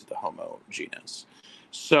time you get to the Homo genus.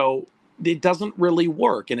 So it doesn't really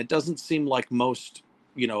work, and it doesn't seem like most,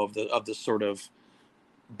 of the sort of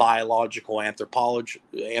biological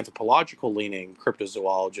anthropological leaning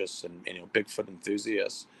cryptozoologists and Bigfoot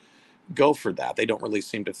enthusiasts go for that. They don't really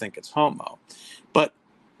seem to think it's Homo. But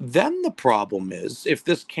then the problem is if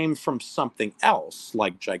this came from something else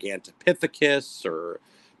like Gigantopithecus or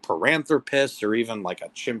Paranthropus or even like a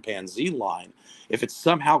chimpanzee line, if it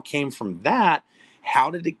somehow came from that, how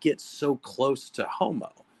did it get so close to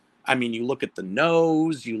Homo? I mean, you look at the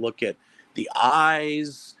nose, you look at the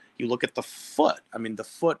eyes, you look at the foot. I mean, the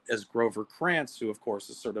foot, as Grover Krantz, who of course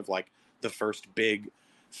is sort of like the first big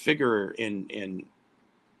figure in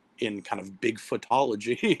kind of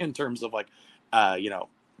Bigfootology in terms of like, uh, you know,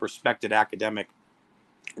 respected academic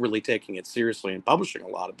really taking it seriously and publishing a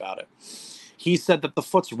lot about it. He said that the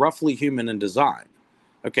foot's roughly human in design.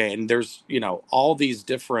 Okay, and there's, all these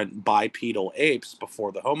different bipedal apes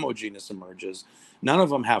before the Homo genus emerges. None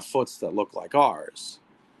of them have foots that look like ours.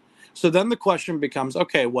 So then the question becomes,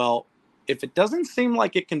 okay, well, if it doesn't seem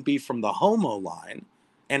like it can be from the Homo line,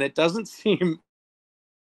 and it doesn't seem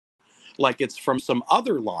like it's from some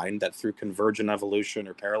other line that through convergent evolution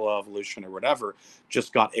or parallel evolution or whatever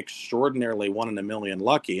just got extraordinarily 1 in a million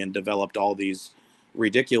lucky and developed all these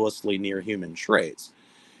ridiculously near human traits,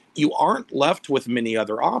 you aren't left with many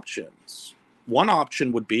other options. One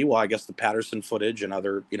option would be, well, I guess the Patterson footage and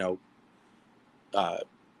other, uh,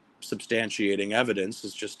 substantiating evidence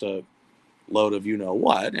is just a load of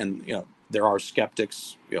what. And there are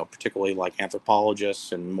skeptics, particularly like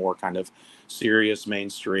anthropologists and more kind of serious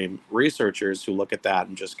mainstream researchers who look at that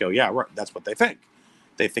and just go, yeah, right, that's what they think.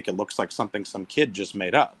 They think it looks like something some kid just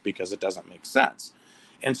made up because it doesn't make sense.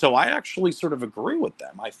 And so I actually sort of agree with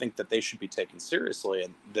them. I think that they should be taken seriously,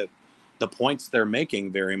 and that the points they're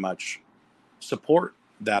making very much support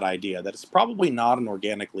that idea that it's probably not an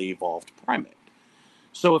organically evolved primate.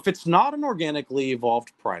 So if it's not an organically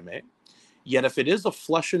evolved primate, yet if it is a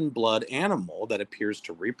flesh and blood animal that appears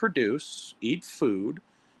to reproduce, eat food,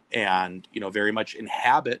 and very much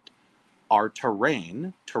inhabit our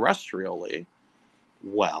terrain terrestrially,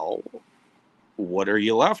 well, what are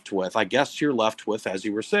you left with? I guess you're left with, as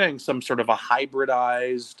you were saying, some sort of a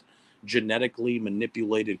hybridized, genetically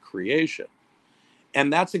manipulated creation.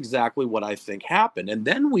 And that's exactly what I think happened. And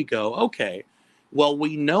then we go, okay, well,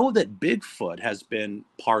 we know that Bigfoot has been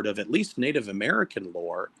part of at least Native American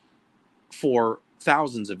lore for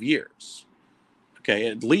thousands of years. Okay,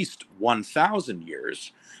 at least 1,000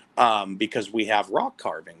 years, because we have rock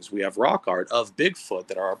carvings, we have rock art of Bigfoot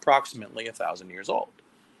that are approximately 1,000 years old.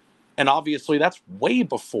 And obviously, that's way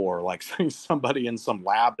before like somebody in some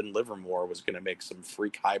lab in Livermore was going to make some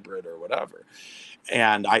freak hybrid or whatever.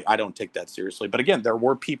 And I don't take that seriously. But again, there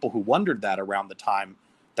were people who wondered that around the time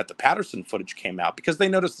that the Patterson footage came out because they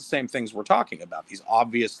noticed the same things we're talking about, these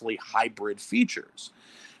obviously hybrid features.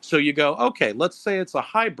 So you go, okay, let's say it's a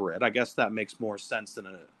hybrid. I guess that makes more sense than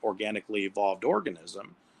an organically evolved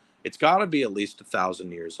organism. It's got to be at least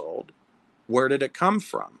 1,000 years old. Where did it come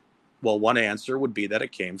from? Well, one answer would be that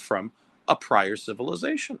it came from a prior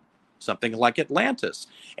civilization, something like Atlantis.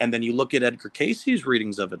 And then you look at Edgar Cayce's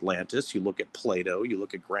readings of Atlantis, you look at Plato, you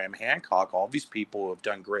look at Graham Hancock, all these people who have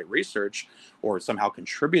done great research or somehow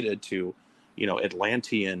contributed to,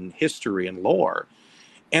 Atlantean history and lore.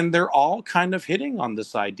 And they're all kind of hitting on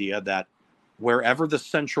this idea that wherever the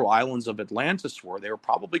central islands of Atlantis were, they were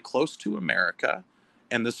probably close to America.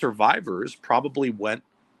 And the survivors probably went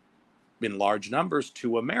in large numbers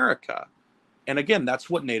to America. And again, that's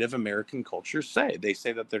what Native American cultures say. They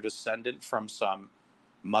say that they're descendant from some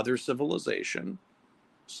mother civilization,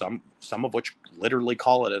 some of which literally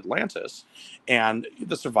call it Atlantis, and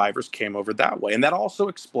the survivors came over that way. And that also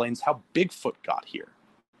explains how Bigfoot got here,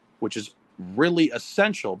 which is really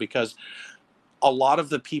essential because a lot of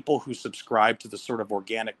the people who subscribe to the sort of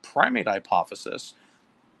organic primate hypothesis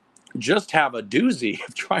just have a doozy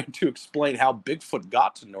of trying to explain how Bigfoot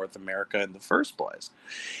got to North America in the first place.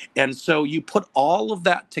 And so you put all of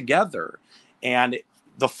that together, and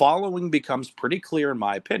the following becomes pretty clear, in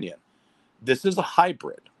my opinion. This is a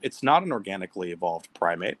hybrid. It's not an organically evolved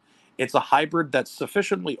primate. It's a hybrid that's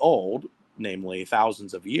sufficiently old, namely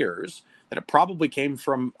thousands of years, that it probably came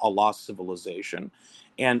from a lost civilization.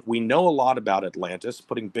 And we know a lot about Atlantis.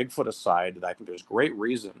 Putting Bigfoot aside, I think there's great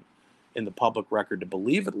reason in the public record to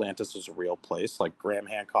believe Atlantis is a real place. Like Graham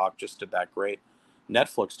Hancock just did that great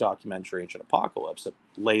Netflix documentary, Ancient Apocalypse, that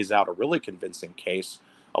lays out a really convincing case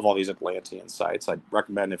of all these Atlantean sites. I'd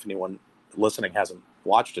recommend, if anyone listening hasn't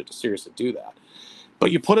watched it, to seriously do that.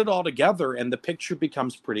 But you put it all together, and the picture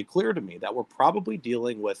becomes pretty clear to me that we're probably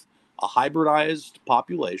dealing with a hybridized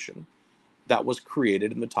population that was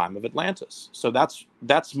created in the time of Atlantis. So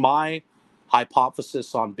that's my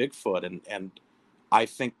hypothesis on Bigfoot, and I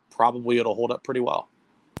think probably it'll hold up pretty well.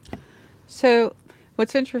 So,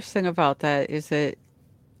 what's interesting about that is that,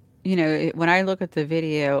 when I look at the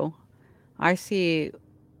video, I see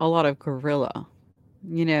a lot of gorilla,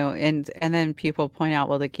 and then people point out,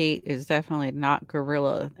 well, the gait is definitely not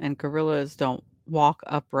gorilla, and gorillas don't walk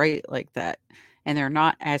upright like that, and they're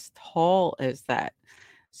not as tall as that.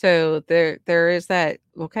 So there is that.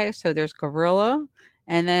 Okay, so there's gorilla,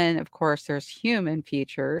 and then of course there's human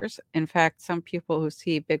features. In fact, some people who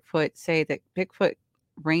see Bigfoot say that Bigfoot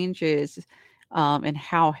ranges in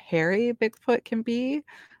how hairy Bigfoot can be,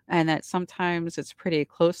 and that sometimes it's pretty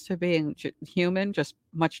close to being human, just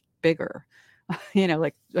much bigger.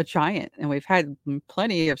 Like a giant. And we've had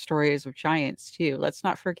plenty of stories of giants too. Let's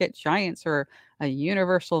not forget giants are a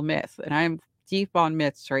universal myth, and I'm deep on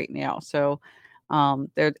myths right now. So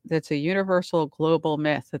that's a universal global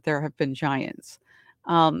myth that there have been giants.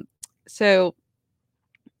 So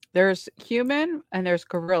there's human and there's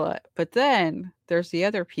gorilla, but then there's the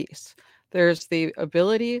other piece. There's the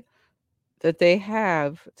ability that they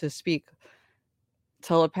have to speak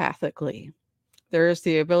telepathically. There's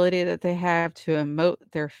the ability that they have to emote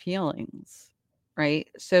their feelings, right?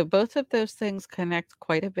 So both of those things connect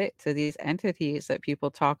quite a bit to these entities that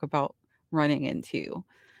people talk about running into.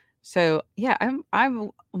 So yeah,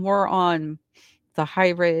 I'm more on the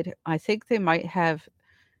hybrid. I think they might have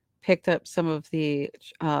picked up some of the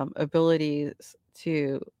abilities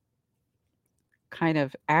to kind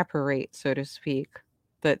of apparate, so to speak,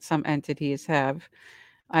 that some entities have.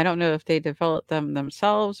 I don't know if they developed them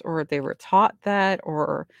themselves or they were taught that,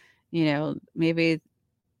 or maybe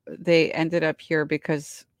they ended up here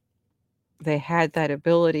because they had that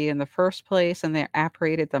ability in the first place and they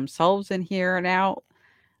apparated themselves in here and out.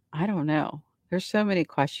 I don't know. There's so many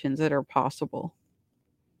questions that are possible.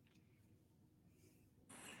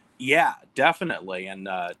 Yeah, definitely. And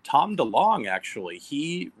Tom DeLong, actually,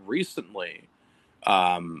 he recently,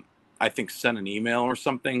 I think, sent an email or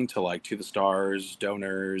something to like To the Stars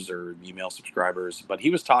donors or email subscribers. But he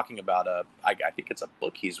was talking about I think it's a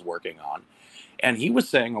book he's working on. And he was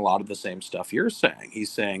saying a lot of the same stuff you're saying.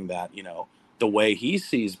 He's saying that, the way he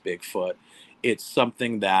sees Bigfoot, it's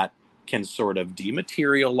something that can sort of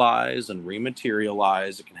dematerialize and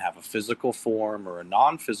rematerialize. It can have a physical form or a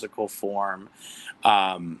non-physical form.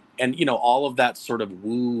 And, all of that sort of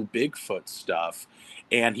woo Bigfoot stuff.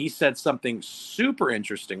 And he said something super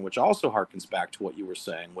interesting, which also harkens back to what you were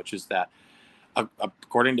saying, which is that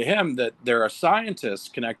according to him, that there are scientists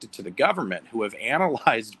connected to the government who have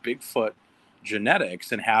analyzed Bigfoot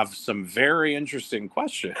genetics and have some very interesting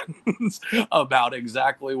questions about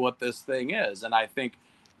exactly what this thing is. And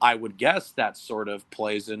I would guess that sort of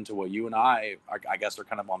plays into what you and I guess, are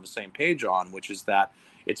kind of on the same page on, which is that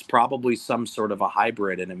it's probably some sort of a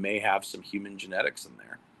hybrid, and it may have some human genetics in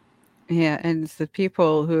there. Yeah, and it's the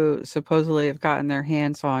people who supposedly have gotten their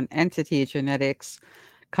hands on entity genetics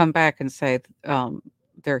come back and say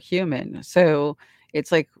they're human. So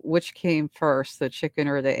it's like, which came first, the chicken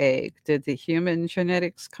or the egg? Did the human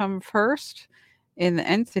genetics come first in the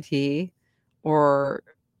entity, or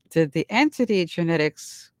did the entity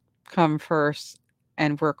genetics come first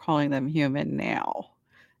and we're calling them human now?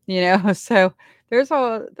 So there's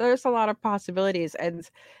a lot of possibilities,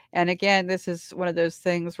 and again, this is one of those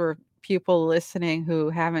things where people listening who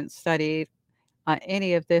haven't studied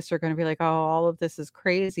any of this are going to be like, oh, all of this is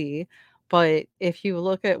crazy. But if you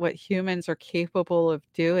look at what humans are capable of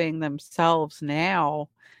doing themselves now,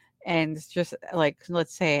 and just like,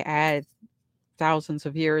 let's say, add thousands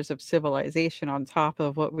of years of civilization on top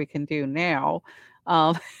of what we can do now,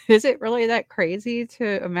 is it really that crazy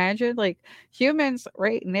to imagine? Like, humans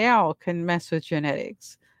right now can mess with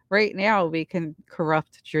genetics. Right now, we can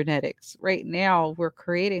corrupt genetics. Right now, we're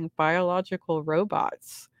creating biological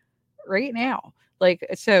robots right now. Like,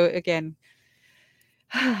 so again,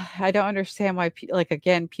 I don't understand why, like,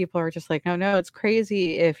 again, people are just like, no, no, it's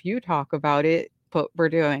crazy if you talk about it, but we're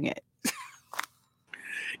doing it.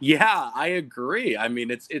 Yeah, I agree. I mean,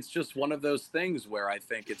 it's just one of those things where I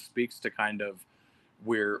think it speaks to kind of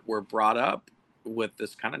we're brought up with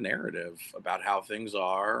this kind of narrative about how things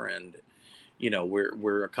are, and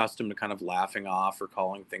we're accustomed to kind of laughing off or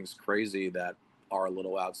calling things crazy that are a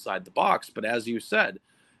little outside the box. But as you said,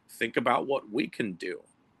 think about what we can do.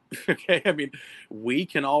 Okay, I mean, we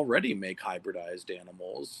can already make hybridized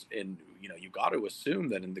animals, and you got to assume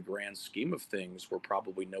that in the grand scheme of things, we're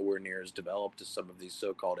probably nowhere near as developed as some of these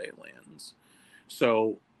so-called aliens.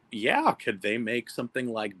 So yeah, could they make something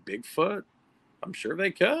like Bigfoot? I'm sure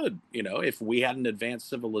they could. If we had an advanced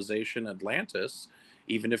civilization, Atlantis,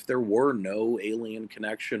 even if there were no alien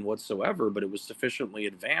connection whatsoever, but it was sufficiently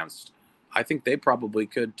advanced, I think they probably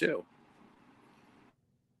could too.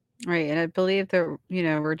 Right. And I believe that,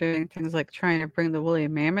 we're doing things like trying to bring the woolly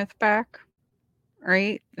mammoth back.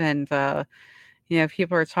 Right. And,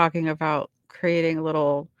 people are talking about creating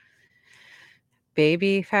little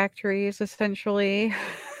baby factories essentially.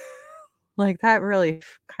 Like, that really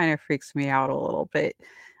kind of freaks me out a little bit.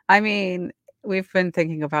 I mean, we've been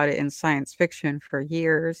thinking about it in science fiction for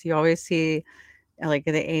years. You always see, like,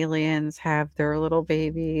 the aliens have their little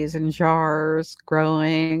babies in jars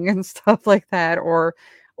growing and stuff like that. Or,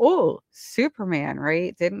 oh, Superman,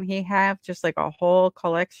 right? Didn't he have just like a whole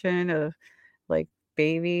collection of like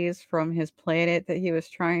babies from his planet that he was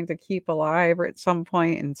trying to keep alive at some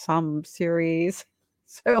point in some series?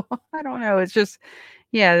 So I don't know. It's just,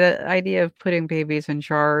 yeah, the idea of putting babies in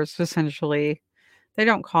jars, essentially, they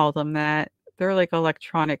don't call them that. They're like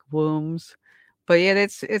electronic wombs. But yeah,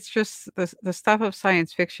 it's just the stuff of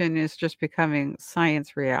science fiction is just becoming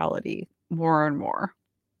science reality more and more.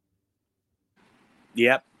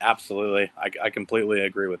 Yep, absolutely. I completely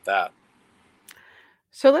agree with that.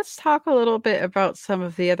 So let's talk a little bit about some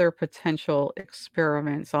of the other potential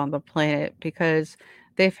experiments on the planet because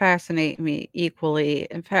they fascinate me equally.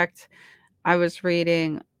 In fact, I was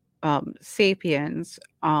reading Sapiens.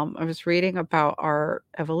 I was reading about our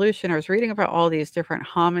evolution. I was reading about all these different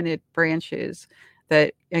hominid branches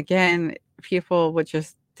that, again, people would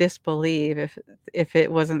just disbelieve if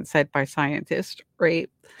it wasn't said by scientists, right?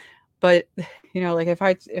 But like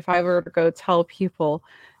if I were to go tell people,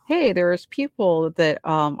 hey, there's people that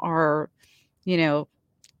are, you know,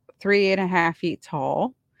 3.5 feet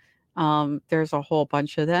tall. There's a whole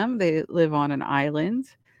bunch of them. They live on an island.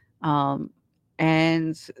 Um,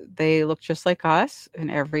 and they look just like us in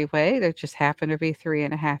every way. They just happen to be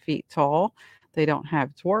 3.5 feet tall. They don't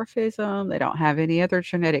have dwarfism. They don't have any other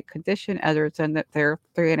genetic condition other than that they're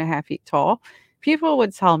 3.5 feet tall. People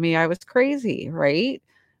would tell me I was crazy, right?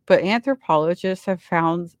 But anthropologists have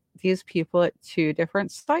found these people at two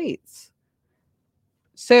different sites.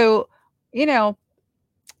 So, you know,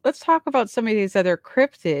 let's talk about some of these other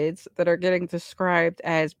cryptids that are getting described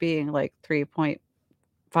as being like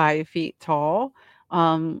 3.5 feet tall.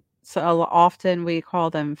 So often we call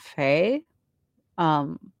them fae,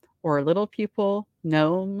 um, or little people,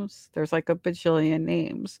 gnomes. There's like a bajillion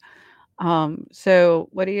names. So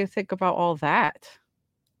what do you think about all that?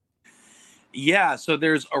 Yeah, so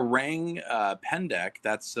there's Orang Pendek.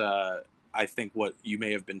 That's I think what you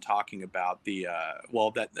may have been talking about.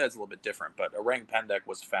 Well, that's a little bit different, but Orang Pendek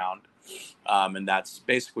was found, and that's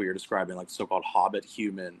basically you're describing like the so-called Hobbit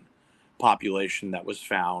human population that was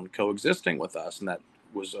found coexisting with us, and that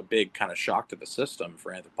was a big kind of shock to the system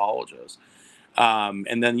for anthropologists.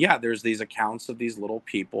 And then yeah, there's these accounts of these little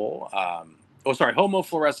people. Oh, sorry, Homo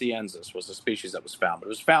floresiensis was the species that was found, but it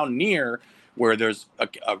was found near where there's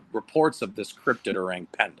reports of this cryptid orang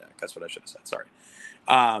pendek. That's what I should have said. Sorry.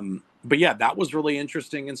 But yeah, that was really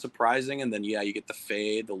interesting and surprising. And then yeah, you get the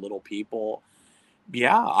Fae, the little people.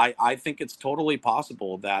 Yeah, I think it's totally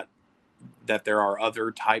possible that there are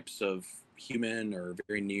other types of human or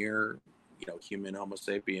very near, human Homo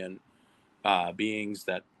sapien beings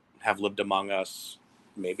that have lived among us,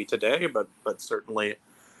 maybe today, but certainly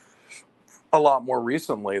a lot more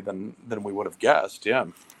recently than we would have guessed. Yeah.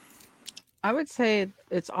 I would say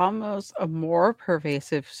it's almost a more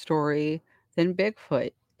pervasive story than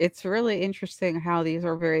Bigfoot. It's really interesting how these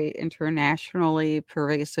are very internationally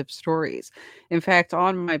pervasive stories. In fact,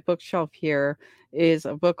 on my bookshelf here is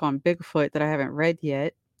a book on Bigfoot that I haven't read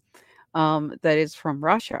yet, that is from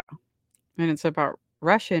Russia, and it's about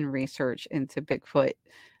Russian research into Bigfoot.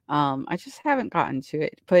 I just haven't gotten to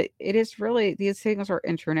it, but it is really, these things are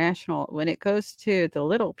international. When it goes to the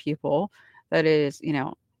little people, that is,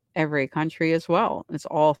 every country as well. It's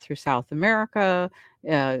all through South America.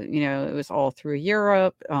 It was all through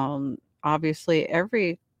Europe. obviously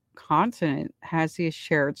every continent has these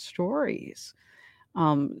shared stories.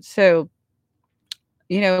 So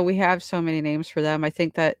we have so many names for them. I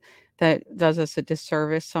think that that does us a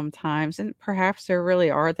disservice sometimes, and perhaps there really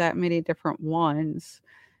are that many different ones.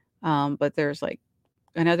 But there's like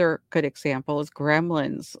another good example is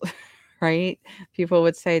gremlins, right? People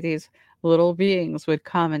would say these little beings would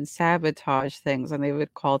come and sabotage things, and they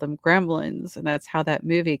would call them gremlins, and that's how that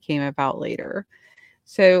movie came about later.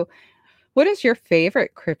 So, what is your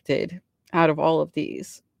favorite cryptid out of all of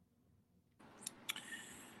these?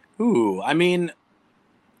 Ooh, I mean,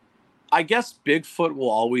 I guess Bigfoot will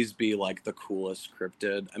always be like the coolest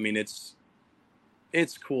cryptid. I mean, it's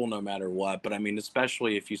cool no matter what, but I mean,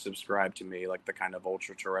 especially if you subscribe to me, like the kind of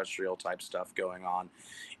ultra terrestrial type stuff going on,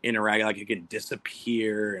 interact like it can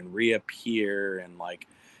disappear and reappear, and like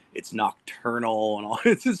it's nocturnal and all.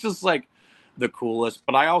 It's just like the coolest.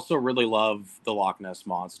 But I also really love the Loch Ness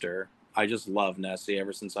monster. I just love Nessie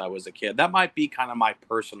ever since I was a kid. That might be kind of my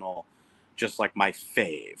personal, just like my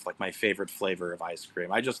fave, like my favorite flavor of ice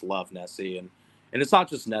cream. I just love Nessie, and it's not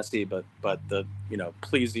just Nessie, but the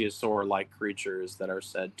plesiosaur like creatures that are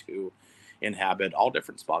said to inhabit all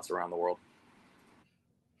different spots around the world.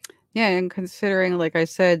 Yeah, and considering, like I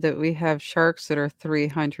said, that we have sharks that are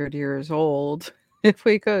 300 years old, if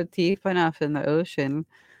we go deep enough in the ocean,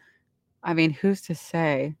 I mean, who's to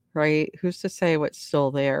say, right? Who's to say what's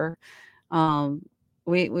still there? Um,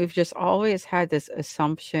 we've just always had this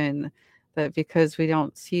assumption that because we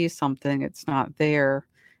don't see something, it's not there,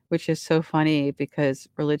 which is so funny because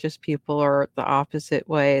religious people are the opposite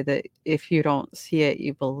way, that if you don't see it,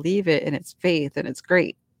 you believe it, and it's faith, and it's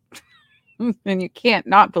great. And you can't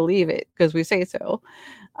not believe it because we say so.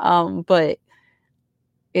 But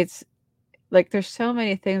it's like there's so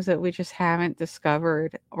many things that we just haven't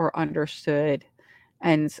discovered or understood.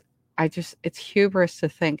 And it's hubris to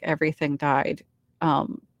think everything died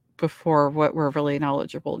um, before what we're really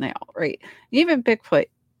knowledgeable now, right? Even Bigfoot,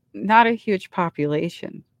 not a huge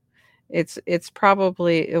population. It's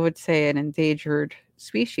probably, it would say, an endangered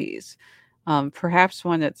species. Perhaps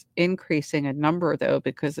one that's increasing in number though,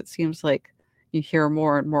 because it seems like you hear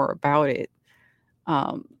more and more about it.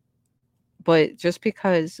 Um, but just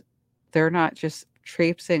because they're not just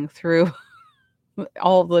traipsing through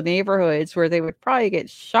all the neighborhoods where they would probably get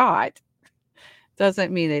shot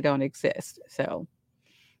doesn't mean they don't exist. So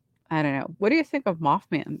I don't know. What do you think of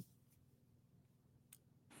Mothman?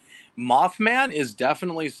 Mothman is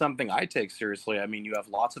definitely something I take seriously. I mean, you have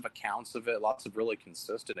lots of accounts of it, lots of really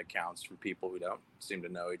consistent accounts from people who don't seem to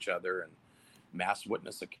know each other, and mass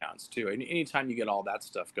witness accounts too. And anytime you get all that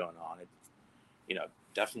stuff going on, it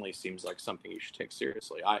definitely seems like something you should take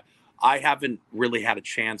seriously. I haven't really had a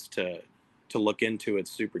chance to look into it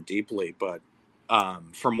super deeply, but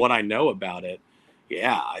from what I know about it,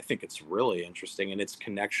 yeah, I think it's really interesting, and its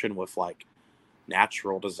connection with like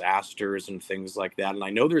natural disasters and things like that. And I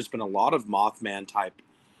know there's been a lot of Mothman type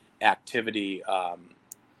activity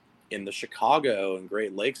in the Chicago and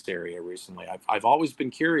Great Lakes area recently. I've always been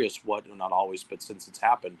curious what, not always, but since it's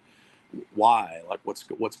happened, why? Like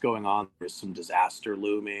what's going on? Is some disaster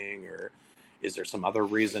looming, or is there some other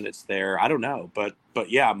reason it's there? I don't know, but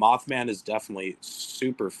yeah, Mothman is definitely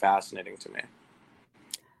super fascinating to me.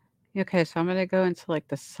 Okay, so I'm going to go into like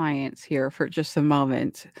the science here for just a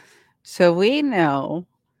moment. So we know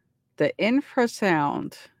that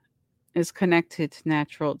infrasound is connected to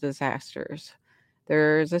natural disasters.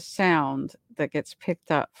 There's a sound that gets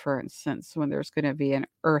picked up, for instance, when there's going to be an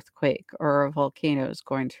earthquake or a volcano is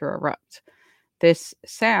going to erupt. This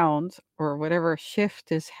sound or whatever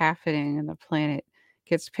shift is happening in the planet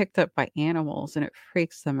gets picked up by animals and it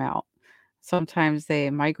freaks them out. Sometimes they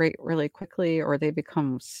migrate really quickly or they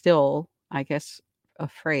become still, I guess,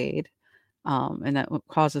 afraid. And that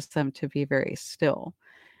causes them to be very still.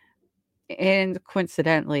 And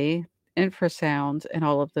coincidentally, infrasound and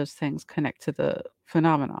all of those things connect to the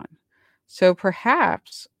phenomenon. So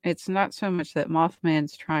perhaps it's not so much that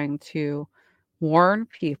Mothman's trying to warn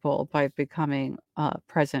people by becoming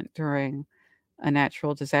present during a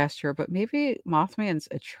natural disaster, but maybe Mothman's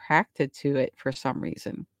attracted to it for some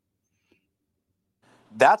reason.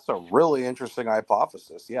 That's a really interesting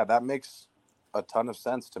hypothesis. Yeah, that makes a ton of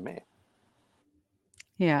sense to me.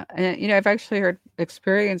 Yeah. And, I've actually heard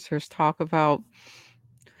experiencers talk about,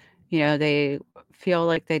 they feel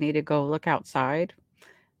like they need to go look outside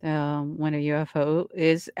when a UFO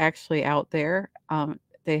is actually out there.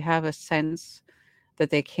 They have a sense that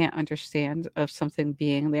they can't understand of something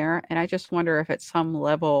being there. And I just wonder if at some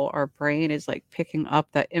level our brain is like picking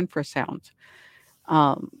up that infrasound,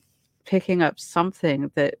 um, picking up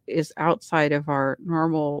something that is outside of our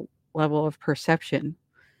normal level of perception.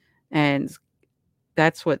 And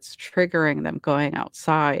that's what's triggering them going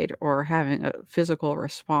outside or having a physical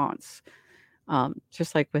response,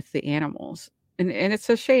 just like with the animals. And it's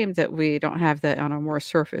a shame that we don't have that on a more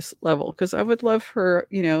surface level, because I would love for,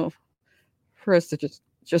 for us to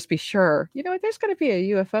just be sure, there's going to be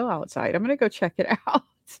a UFO outside. I'm going to go check it out.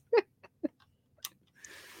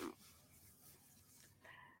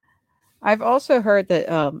 I've also heard that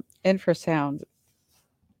infrasound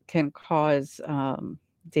can cause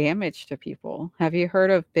damage to people. Have you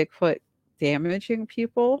heard of Bigfoot damaging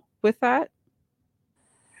people with that?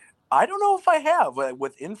 I don't know if I have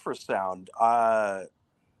with infrasound.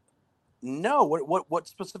 No. What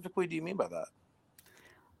specifically do you mean by that?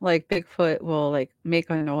 Like Bigfoot will like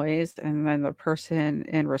make a noise, and then the person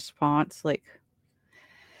in response like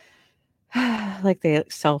they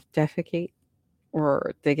self defecate,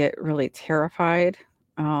 or they get really terrified.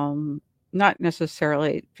 Um, Not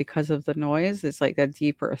necessarily because of the noise. It's like a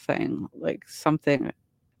deeper thing, like something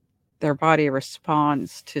their body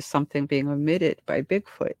responds to something being emitted by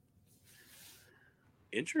Bigfoot.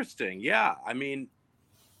 Interesting. I mean,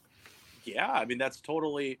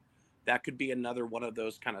 that could be another one of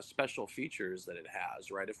those kind of special features that it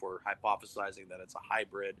has, right? If we're hypothesizing that it's a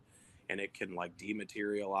hybrid and it can like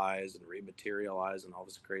dematerialize and rematerialize and all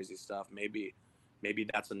this crazy stuff, maybe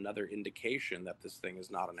that's another indication that this thing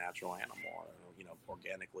is not a natural animal, or,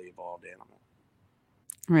 organically evolved animal.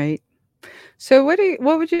 Right. So what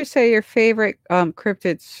would you say your favorite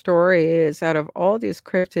cryptid story is out of all these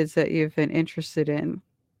cryptids that you've been interested in?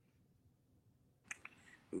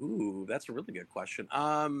 Ooh, that's a really good question.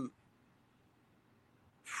 I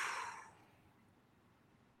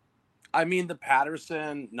mean, the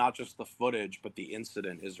Patterson, not just the footage, but the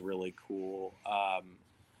incident is really cool.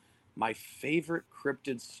 My favorite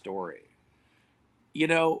cryptid story, you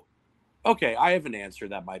know, okay, I have an answer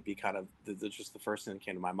that might be kind of just the first thing that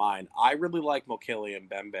came to my mind. I really like Mokele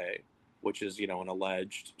Mbembe, which is, an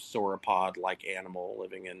alleged sauropod-like animal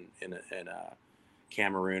living in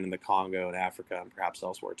Cameroon and the Congo and Africa and perhaps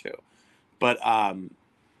elsewhere too. But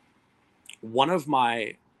one of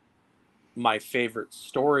my favorite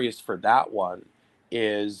stories for that one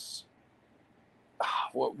is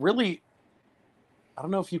what really, I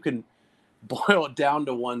don't know if you can boil it down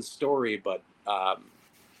to one story, but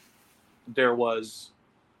there was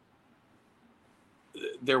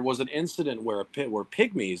an incident where where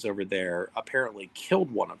pygmies over there apparently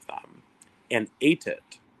killed one of them and ate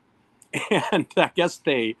it, and I guess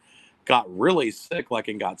they got really sick, like,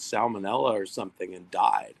 and got salmonella or something and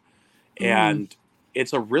died. Mm, And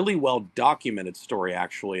it's a really well documented story,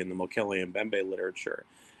 actually, in the Mokele and Mbembe literature.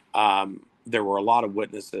 There were a lot of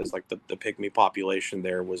witnesses, like the pygmy population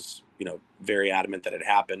there was, very adamant that it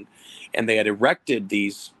happened, and they had erected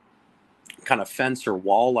these kind of fence or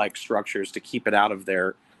wall like structures to keep it out of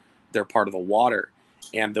their part of the water,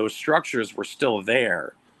 and those structures were still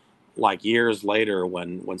there like years later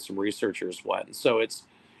when some researchers went. And so it's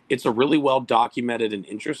a really well documented and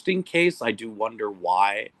interesting case. I do wonder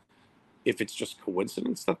why, if it's just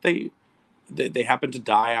coincidence that they happen to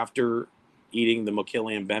die after eating the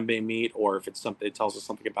Mokele and Mbembe meat, or if it's something that tells us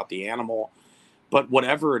something about the animal. But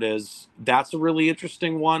whatever it is, that's a really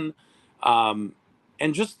interesting one. Um,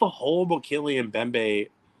 and just the whole Mokele and Mbembe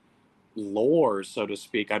lore, so to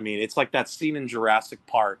speak. I mean, it's like that scene in Jurassic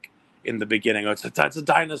Park in the beginning. It's a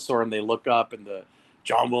dinosaur, and they look up, and the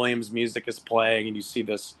John Williams music is playing, and you see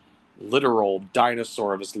this literal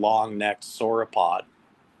dinosaur, this long-necked sauropod.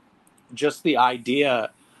 Just the idea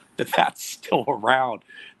that that's still around,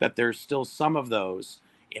 that there's still some of those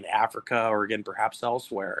in Africa or again perhaps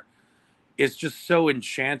elsewhere, is just so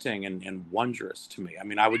enchanting and wondrous to me. I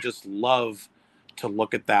mean, I would just love to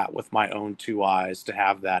look at that with my own two eyes, to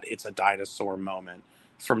have that it's a dinosaur moment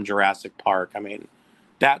from Jurassic Park. I mean,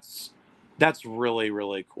 that's really,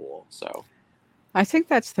 really cool. So I think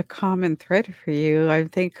that's the common thread for you. I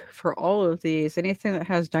think for all of these, anything that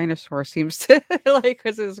has dinosaurs seems to like,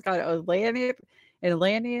 because it's got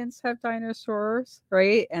Atlanteans have dinosaurs,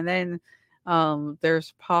 right? And then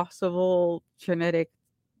there's possible genetic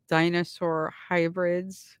dinosaur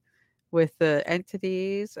hybrids with the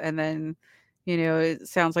entities, and then it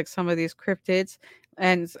sounds like some of these cryptids.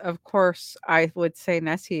 And of course, I would say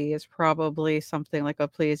Nessie is probably something like a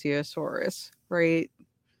plesiosaurus, right?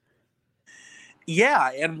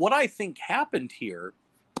 yeah, and what I think happened here,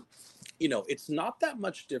 it's not that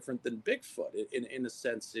much different than Bigfoot. In a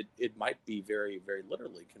sense, it might be very, very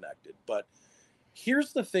literally connected. But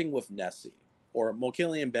here's the thing with Nessie, or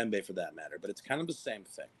Mokele and Mbembe for that matter, but it's kind of the same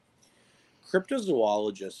thing.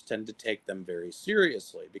 Cryptozoologists tend to take them very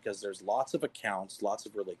seriously because there's lots of accounts, lots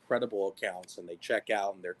of really credible accounts, and they check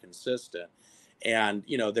out and they're consistent. And,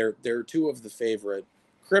 they're two of the favorite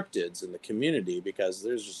cryptids in the community because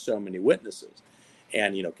there's just so many witnesses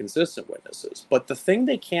and, consistent witnesses. But the thing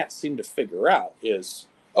they can't seem to figure out is,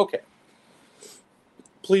 okay,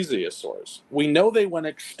 plesiosaurs. We know they went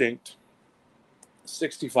extinct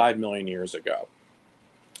 65 million years ago,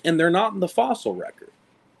 and they're not in the fossil record.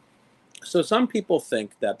 So some people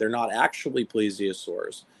think that they're not actually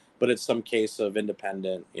plesiosaurs, but it's some case of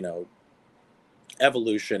independent,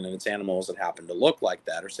 evolution, and it's animals that happen to look like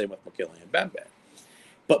that, or same with Machiavellian benbei.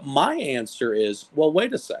 But my answer is, well,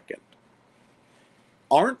 wait a second.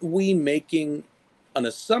 Aren't we making an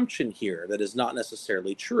assumption here that is not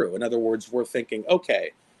necessarily true? In other words, we're thinking,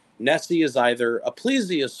 okay, Nessie is either a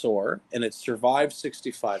plesiosaur and it survived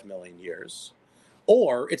 65 million years,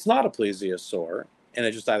 or it's not a plesiosaur and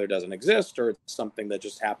it just either doesn't exist or it's something that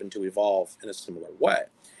just happened to evolve in a similar way.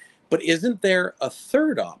 But isn't there a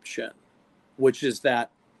third option, which is that,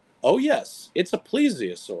 oh yes, it's a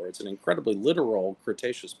plesiosaur. It's an incredibly literal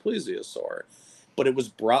Cretaceous plesiosaur, but it was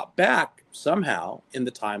brought back somehow in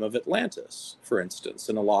the time of Atlantis, for instance,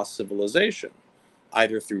 in a lost civilization,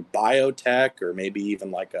 either through biotech or maybe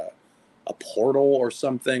even like a portal or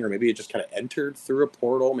something, or maybe it just kind of entered through a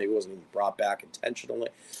portal. Maybe it wasn't even brought back intentionally.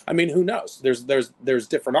 I mean, who knows? There's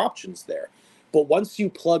different options there. But once you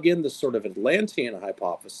plug in the sort of Atlantean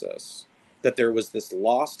hypothesis that there was this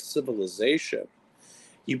lost civilization,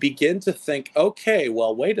 you begin to think, okay,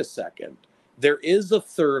 well, wait a second. There is a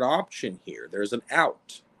third option here. There's an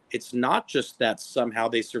out. It's not just that somehow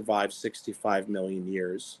they survived 65 million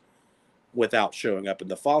years without showing up in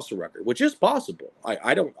the fossil record, which is possible.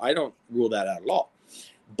 I don't rule that out at all.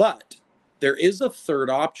 But there is a third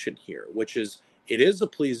option here, which is it is a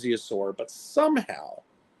plesiosaur, but somehow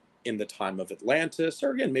in the time of Atlantis,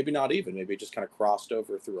 or again, maybe not even, maybe it just kind of crossed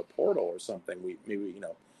over through a portal or something. Maybe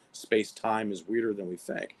space-time is weirder than we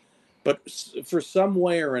think. But for some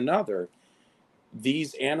way or another,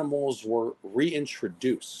 these animals were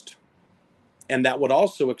reintroduced. And that would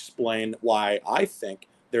also explain why I think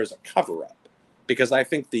there's a cover-up. Because I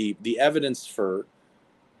think the evidence for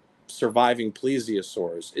surviving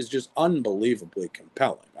plesiosaurs is just unbelievably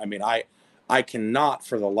compelling. I mean, I cannot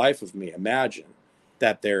for the life of me imagine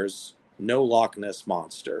that there's no Loch Ness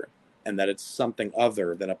monster and that it's something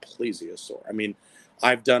other than a plesiosaur. I mean,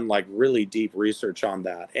 I've done like really deep research on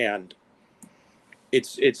that, and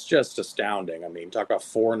it's just astounding. I mean, talk about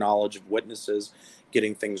foreknowledge of witnesses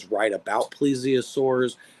getting things right about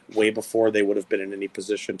plesiosaurs way before they would have been in any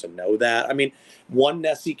position to know that. I mean, one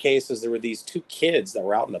Nessie case is there were these two kids that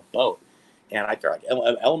were out in a boat, and they're like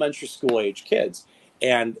elementary school age kids,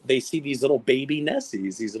 and they see these little baby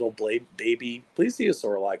Nessies, these little baby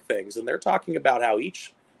plesiosaur-like things, and they're talking about how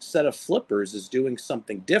each set of flippers is doing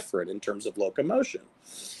something different in terms of locomotion.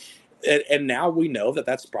 And now we know that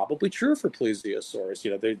that's probably true for plesiosaurs.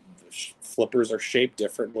 The flippers are shaped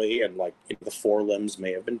differently, and like the forelimbs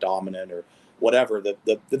may have been dominant or whatever.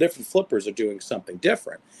 The different flippers are doing something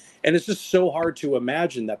different, and it's just so hard to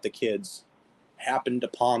imagine that the kids happened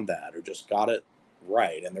upon that or just got it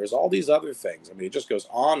right. And there's all these other things. I mean, it just goes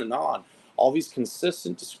on and on. All these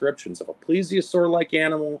consistent descriptions of a plesiosaur-like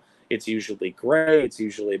animal. It's usually gray. It's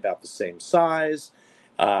usually about the same size.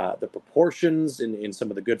 The proportions in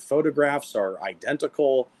some of the good photographs are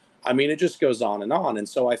identical. I mean, it just goes on. And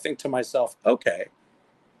so I think to myself, okay,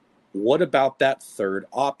 what about that third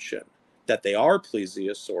option? That they are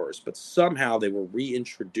plesiosaurs, but somehow they were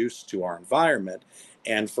reintroduced to our environment.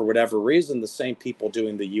 And for whatever reason, the same people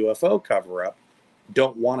doing the UFO cover-up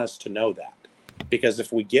don't want us to know that. Because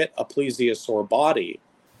if we get a plesiosaur body,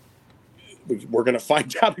 we're going to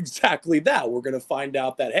find out exactly that. We're going to find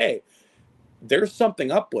out that, hey, there's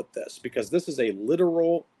something up with this, because this is a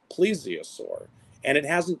literal plesiosaur and it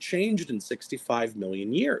hasn't changed in 65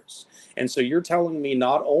 million years. And so you're telling me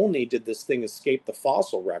not only did this thing escape the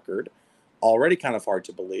fossil record, already kind of hard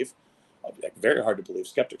to believe, very hard to believe,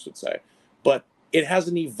 skeptics would say, but it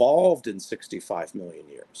hasn't evolved in 65 million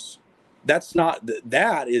years.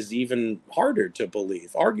 That is even harder to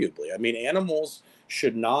believe, arguably. I mean, animals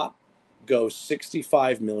should not go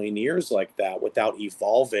 65 million years like that without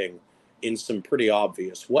evolving in some pretty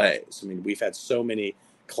obvious ways. I mean, we've had so many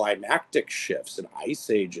climactic shifts and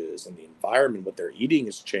ice ages, and the environment, what they're eating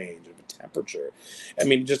has changed, and the temperature. I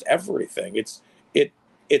mean, just everything. It's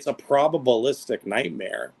a probabilistic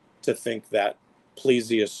nightmare to think that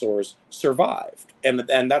plesiosaurs survived, and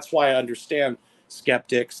that's why I understand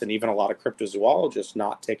skeptics and even a lot of cryptozoologists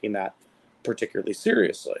not taking that particularly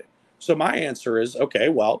seriously. So my answer is, okay,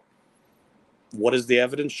 well, what does the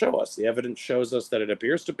evidence show us? The evidence shows us that it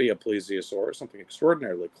appears to be a plesiosaur, something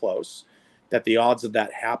extraordinarily close, that the odds of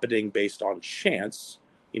that happening based on chance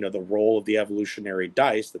the role of the evolutionary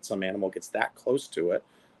dice, that some animal gets that close to it,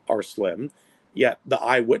 are slim. Yet the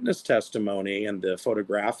eyewitness testimony and the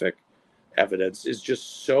photographic evidence is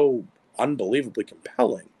just so unbelievably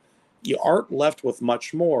compelling. You aren't left with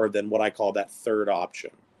much more than what I call that third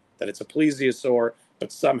option, that it's a plesiosaur,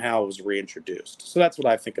 but somehow it was reintroduced. So that's what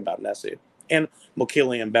I think about Nessie and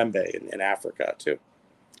Mokele Mbembe in Africa too.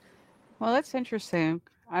 Well, that's interesting.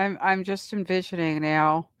 I'm just envisioning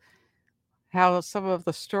now how some of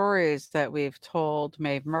the stories that we've told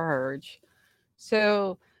may merge.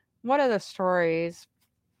 So, one of the stories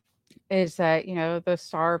is that, the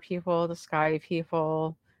star people, the sky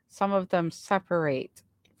people, some of them separate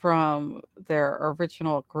from their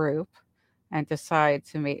original group and decide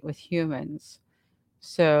to mate with humans.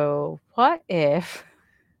 So, what if,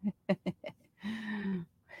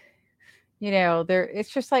 there it's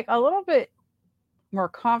just like a little bit more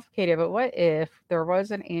complicated, but what if there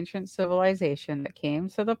was an ancient civilization that came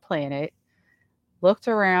to the planet, looked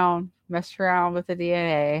around, messed around with the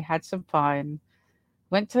DNA, had some fun,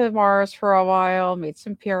 went to Mars for a while, made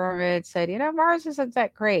some pyramids, said, Mars isn't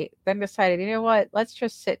that great. Then decided, you know what, let's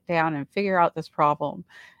just sit down and figure out this problem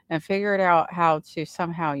and figured out how to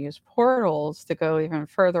somehow use portals to go even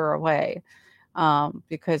further away.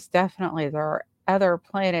 Because definitely there are other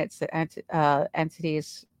planets that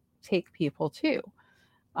entities take people to.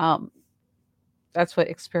 Um, that's what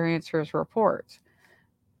experiencers report.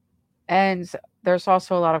 And there's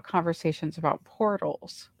also a lot of conversations about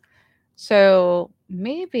portals. So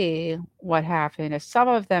maybe what happened is some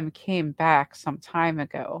of them came back some time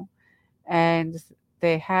ago and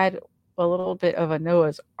they had a little bit of a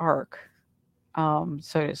Noah's Ark, so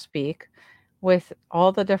to speak, with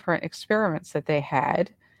all the different experiments that they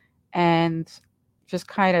had and just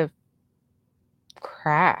kind of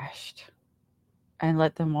crashed and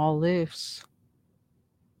let them all loose.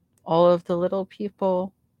 All of the little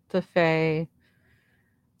people, the Fae,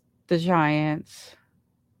 the giants,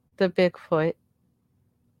 the Bigfoot,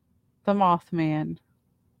 the Mothman,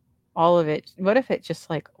 all of it. What if it just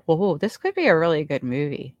like, whoa, this could be a really good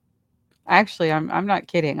movie. Actually, I'm not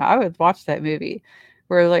kidding. I would watch that movie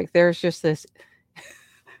where like there's just this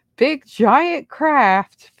big giant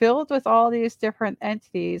craft filled with all these different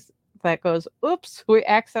entities that goes, oops, we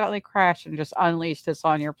accidentally crashed and just unleashed us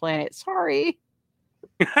on your planet. Sorry.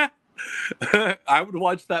 I would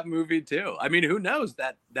watch that movie too. I mean, who knows,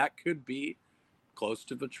 that could be close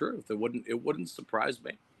to the truth. It wouldn't surprise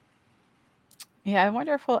me. Yeah, I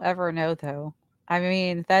wonder if we'll ever know though. I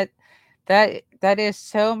mean, that is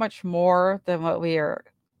so much more than what we are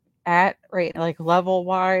at, right? Like level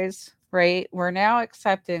wise, right? We're now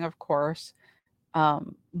accepting, of course,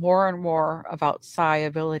 more and more about psi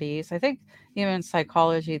abilities. I think even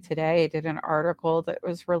Psychology Today did an article that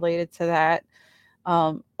was related to that.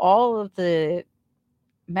 All of the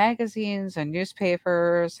magazines and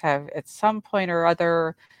newspapers have at some point or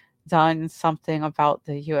other done something about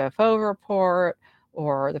the UFO report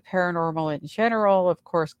or the paranormal in general. Of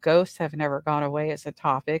course, ghosts have never gone away as a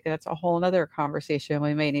topic. That's a whole other conversation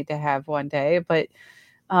we may need to have one day. But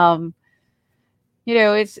um,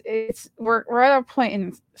 it's we're at a point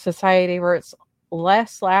in society where it's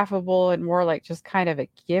less laughable and more like just kind of a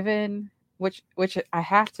given, which I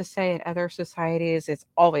have to say in other societies it's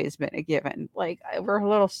always been a given. Like we're a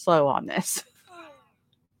little slow on this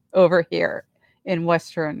over here in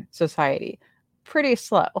Western society. Pretty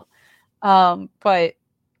slow. But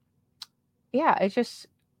yeah,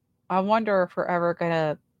 I wonder if we're ever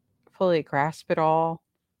gonna fully grasp it all.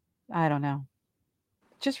 I don't know.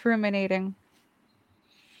 Just ruminating.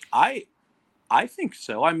 I think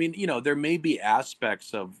so. I mean, there may be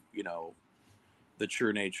aspects of, the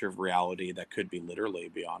true nature of reality that could be literally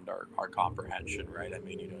beyond our comprehension, right? I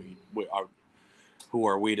mean, who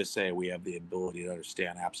are we to say we have the ability to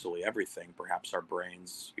understand absolutely everything? Perhaps our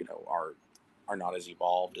brains, are not as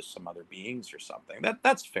evolved as some other beings or something.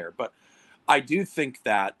 That's fair, but I do think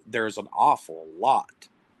that there's an awful lot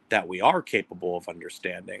that we are capable of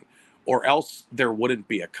understanding, or else there wouldn't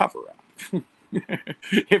be a cover up.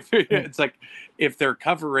 If it's like, if they're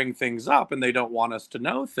covering things up and they don't want us to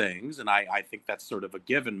know things, and I think that's sort of a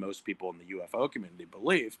given, most people in the UFO community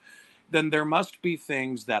believe, then there must be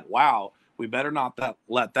things that, wow, we better not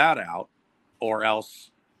let that out, or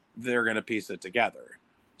else they're going to piece it together.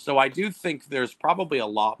 So I do think there's probably a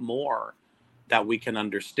lot more that we can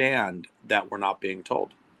understand that we're not being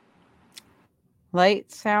told.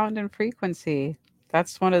 Light, sound, and frequency.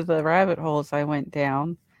 That's one of the rabbit holes I went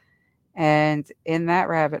down. And in that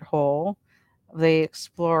rabbit hole, they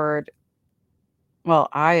explored,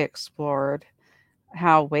 I explored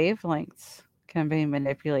how wavelengths can be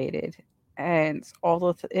manipulated and all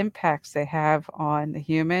of the impacts they have on the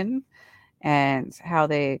human and how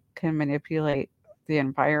they can manipulate the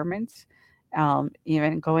environment,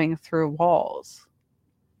 even going through walls,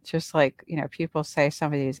 just like, people say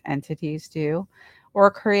some of these entities do, or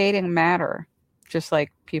creating matter, just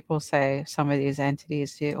like people say some of these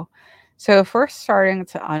entities do. So if we're starting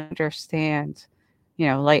to understand,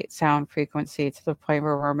 light, sound, frequency to the point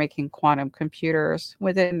where we're making quantum computers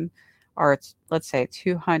within our, let's say,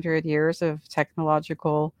 200 years of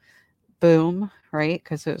technological boom, right?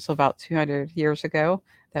 Because it was about 200 years ago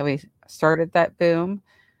that we started that boom.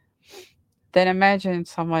 Then imagine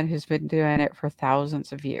someone who's been doing it for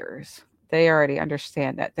thousands of years. They already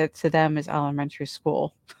understand that. That to them is elementary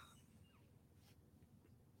school.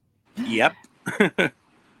 Yep.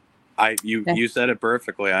 You said it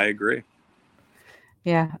perfectly. I agree.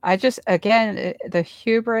 Yeah, I just, again, the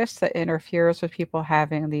hubris that interferes with people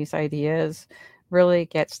having these ideas really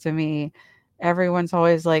gets to me. Everyone's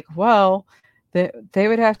always like, well, they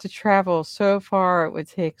would have to travel so far, it would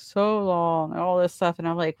take so long, and all this stuff. And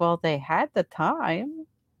I'm like, well, they had the time.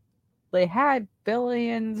 They had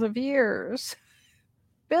billions of years.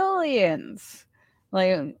 Billions.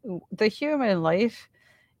 Like, the human life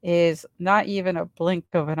is not even a blink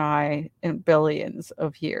of an eye in billions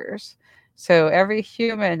of years. So every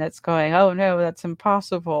human that's going, oh no, that's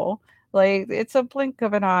impossible, like it's a blink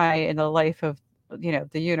of an eye in the life of,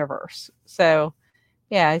 the universe. So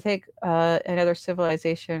yeah, I think another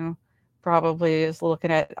civilization probably is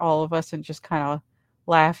looking at all of us and just kind of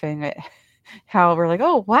laughing at how we're like,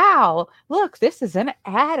 oh wow, look, this is an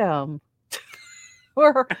atom.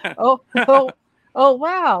 Or oh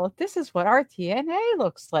wow, this is what our DNA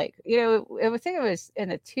looks like. I would think it was in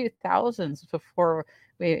the 2000s before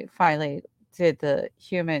we finally did the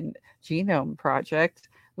Human Genome Project.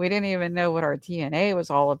 We didn't even know what our DNA was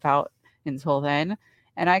all about until then.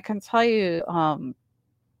 And I can tell you,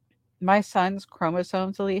 my son's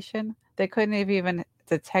chromosome deletion, they couldn't have even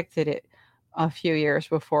detected it a few years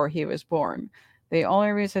before he was born. The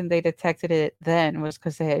only reason they detected it then was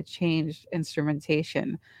because they had changed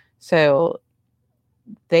instrumentation. So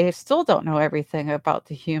they still don't know everything about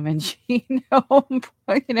the human genome,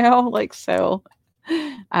 so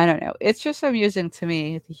I don't know. It's just amusing to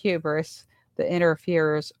me, the hubris that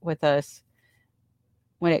interferes with us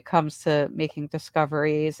when it comes to making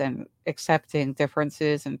discoveries and accepting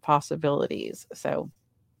differences and possibilities. So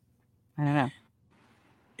I don't know.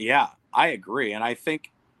 Yeah, I agree. And I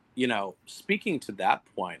think, speaking to that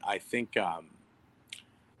point, I think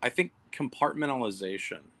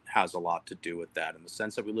compartmentalization has a lot to do with that in the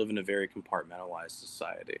sense that we live in a very compartmentalized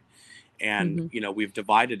society. And, Hmm. we've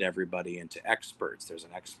divided everybody into experts. There's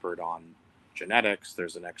an expert on genetics,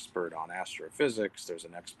 there's an expert on astrophysics, there's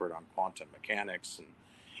an expert on quantum mechanics. And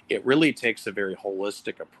it really takes a very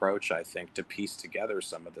holistic approach, I think, to piece together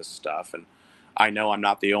some of this stuff. And I know I'm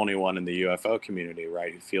not the only one in the UFO community,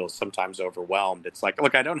 right, who feels sometimes overwhelmed. It's like,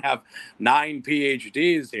 look, I don't have 9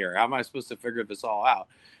 PhDs here. How am I supposed to figure this all out?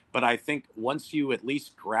 But I think once you at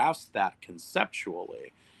least grasp that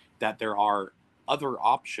conceptually, that there are other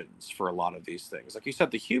options for a lot of these things. Like you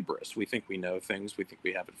said, the hubris. We think we know things, we think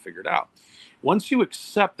we have it figured out. Once you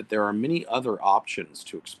accept that there are many other options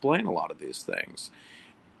to explain a lot of these things,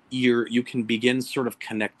 you can begin sort of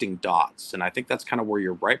connecting dots. And I think that's kind of where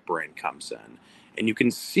your right brain comes in. And you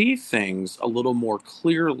can see things a little more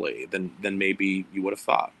clearly than maybe you would have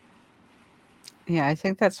thought. Yeah, I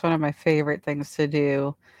think that's one of my favorite things to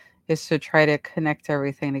do is to try to connect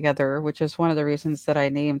everything together, which is one of the reasons that I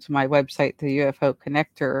named my website the UFO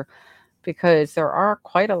Connector, because there are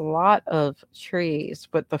quite a lot of trees,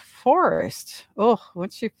 but the forest, oh,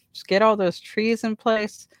 once you get all those trees in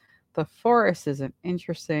place, the forest is an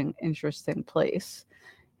interesting place.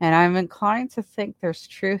 And I'm inclined to think there's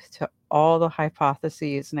truth to all the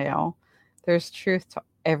hypotheses now. There's truth to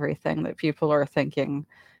everything that people are thinking.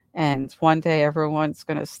 And one day everyone's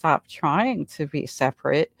going to stop trying to be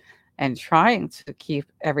separate and trying to keep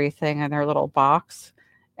everything in their little box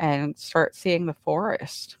and start seeing the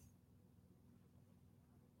forest.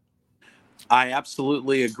 I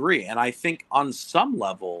absolutely agree. And I think on some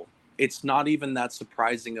level, it's not even that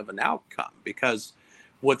surprising of an outcome because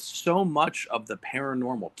with so much of the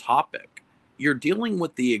paranormal topic, you're dealing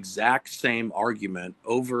with the exact same argument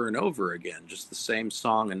over and over again, just the same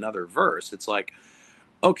song, another verse. It's like,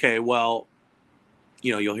 okay, well,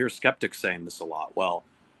 you'll hear skeptics saying this a lot. Well,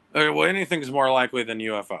 anything's more likely than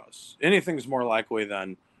UFOs. Anything's more likely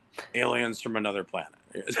than aliens from another planet.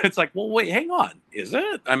 It's like, well, wait, hang on. Is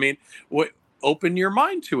it? I mean, open your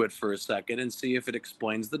mind to it for a second and see if it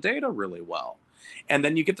explains the data really well. And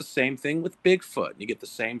then you get the same thing with Bigfoot. You get the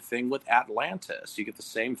same thing with Atlantis. You get the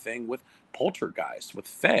same thing with poltergeist, with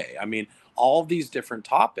Fae. I mean, all these different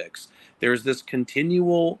topics. There's this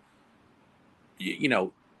continual,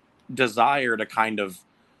 desire to kind of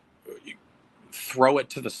throw it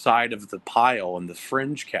to the side of the pile in the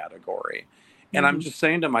fringe category. And I'm just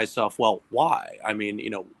saying to myself, well, why? I mean,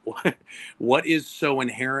 what is so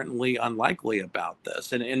inherently unlikely about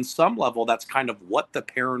this? And in some level, that's kind of what the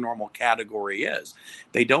paranormal category is.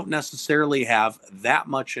 They don't necessarily have that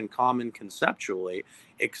much in common conceptually,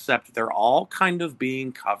 except they're all kind of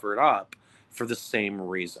being covered up for the same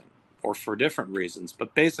reason, or for different reasons,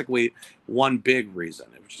 but basically one big reason,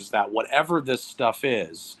 which is that whatever this stuff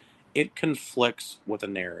is, it conflicts with a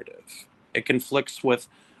narrative. It conflicts with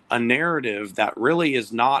a narrative that really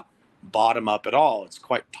is not bottom up at all. It's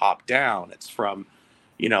quite top down. It's from,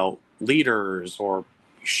 leaders or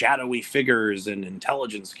shadowy figures in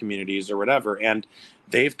intelligence communities or whatever. And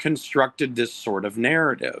they've constructed this sort of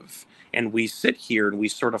narrative. And we sit here and we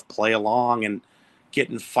sort of play along and get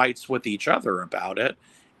in fights with each other about it.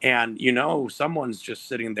 And, someone's just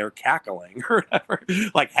sitting there cackling or whatever,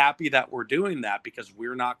 like happy that we're doing that because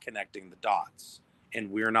we're not connecting the dots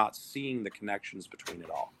and we're not seeing the connections between it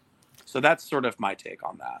all. So that's sort of my take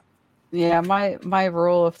on that. Yeah, my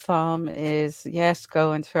rule of thumb is, yes,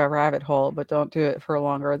 go into a rabbit hole, but don't do it for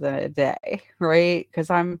longer than a day, right? Because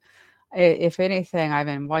if anything, I'm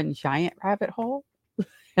in one giant rabbit hole,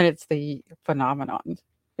 and it's the phenomenon.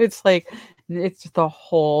 It's like, it's the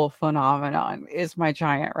whole phenomenon is my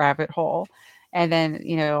giant rabbit hole. And then,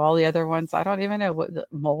 all the other ones, I don't even know what the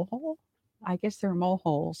mole hole. I guess they're mole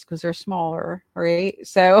holes because they're smaller, right?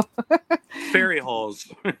 So fairy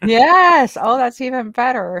holes. Yes. Oh, that's even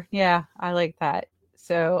better. Yeah, I like that.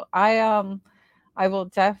 So I will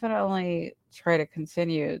definitely try to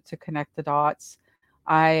continue to connect the dots.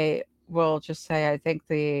 I will just say I think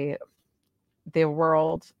the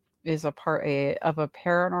world is a part of a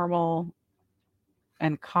paranormal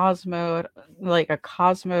and like a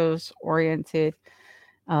cosmos oriented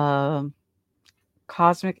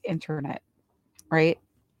cosmic internet, right?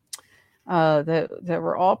 That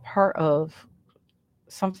we're all part of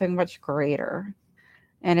something much greater.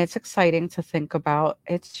 And it's exciting to think about.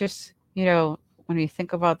 It's just, when you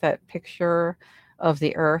think about that picture of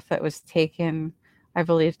the Earth that was taken, I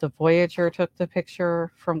believe the Voyager took the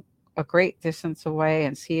picture from a great distance away,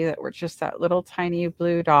 and see that we're just that little tiny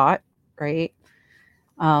blue dot, right?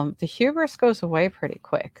 The hubris goes away pretty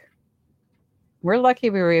quick. We're lucky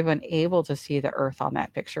we were even able to see the Earth on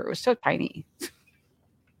that picture. It was so tiny.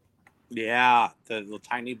 Yeah, the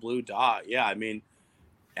tiny blue dot. Yeah, I mean,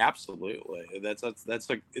 absolutely. That's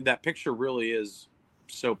like, that picture really is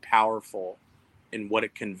so powerful in what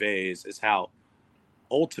it conveys, is how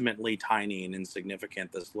ultimately tiny and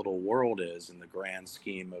insignificant this little world is in the grand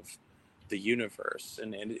scheme of the universe.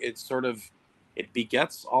 And it's sort of, it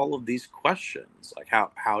begets all of these questions, like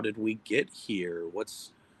how did we get here?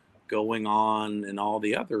 What's going on in all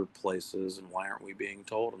the other places, and why aren't we being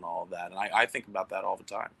told, and all of that? And I think about that all the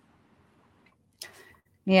time.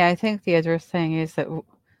 Yeah, I think the other thing is that,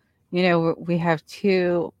 we have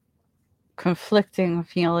two conflicting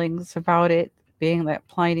feelings about it being that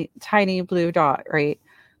tiny blue dot, right?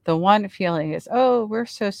 The one feeling is, oh, we're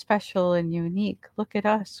so special and unique. Look at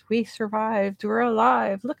us. We survived. We're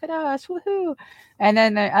alive. Look at us. Woohoo. And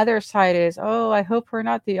then the other side is, oh, I hope we're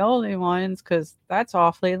not the only ones, because that's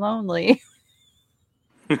awfully lonely.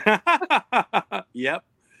 Yep.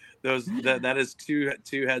 That is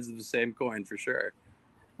two heads of the same coin for sure.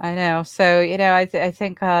 I know. So, I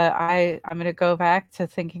think I'm going to go back to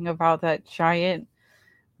thinking about that giant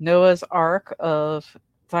Noah's Ark of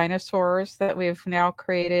dinosaurs that we've now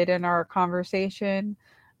created in our conversation.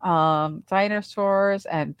 Dinosaurs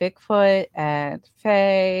and Bigfoot and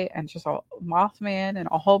Fae and just a Mothman and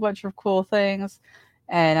a whole bunch of cool things.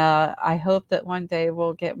 And I hope that one day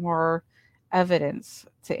we'll get more evidence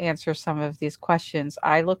to answer some of these questions.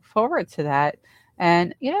 I look forward to that.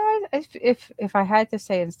 And, if I had to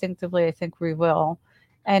say instinctively, I think we will.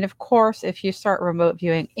 And of course, if you start remote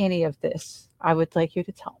viewing any of this, I would like you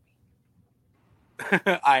to tell me.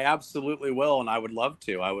 I absolutely will, and I would love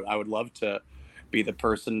to. I would love to be the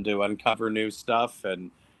person to uncover new stuff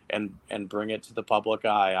and bring it to the public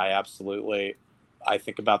eye. I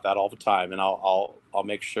think about that all the time, and I'll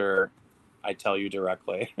make sure I tell you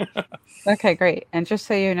directly. Okay, great. And just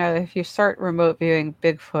so you know, if you start remote viewing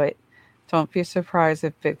Bigfoot, don't be surprised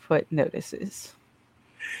if Bigfoot notices.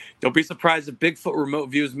 Don't be surprised if Bigfoot remote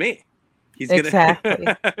views me. Exactly.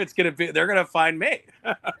 They're gonna find me.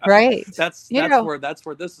 Right. That's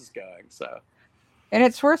where this is going. So, and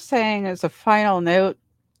it's worth saying as a final note,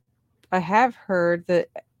 I have heard that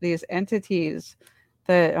these entities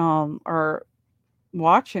that are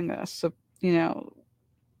watching us, so, you know,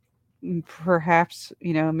 perhaps,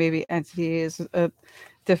 you know, maybe entity is a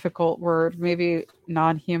difficult word, maybe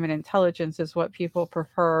non-human intelligence is what people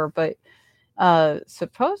prefer, but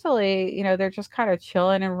supposedly, you know, they're just kind of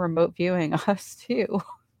chilling and remote viewing us too.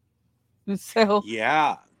 So,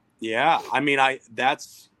 Yeah, yeah. I mean, I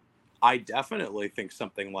definitely think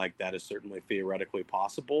something like that is certainly theoretically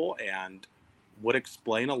possible and would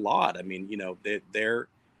explain a lot. I mean, you know, they're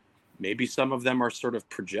maybe some of them are sort of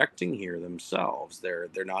projecting here themselves. They're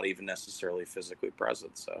not even necessarily physically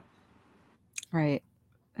present. So right.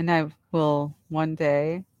 And I will one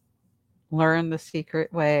day learn the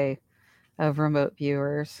secret way of remote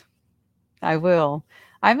viewers. I will.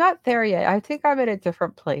 I'm not there yet. I think I'm at a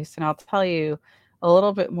different place, and I'll tell you a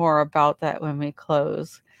little bit more about that when we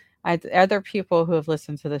close. Other people who have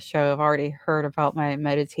listened to the show have already heard about my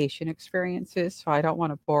meditation experiences, so I don't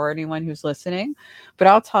want to bore anyone who's listening, but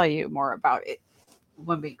I'll tell you more about it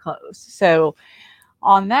when we close. So,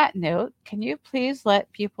 on that note, can you please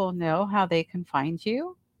let people know how they can find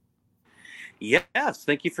you? yes,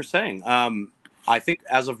 thank you for saying. I think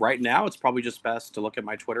as of right now, it's probably just best to look at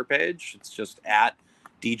my Twitter page. It's just at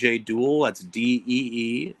DJ Duul. That's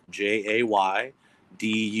DeeJayDuul.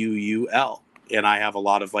 And I have a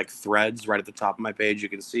lot of like threads right at the top of my page. You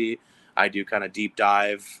can see I do kind of deep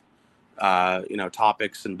dive, you know,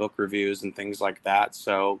 topics and book reviews and things like that.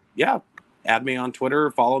 So yeah, add me on Twitter,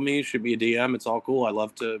 follow me, shoot me a DM. It's all cool. I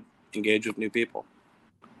love to engage with new people.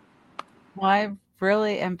 Well, I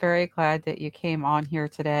really am very glad that you came on here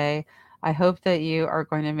today. I hope that you are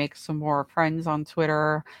going to make some more friends on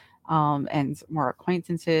Twitter, and more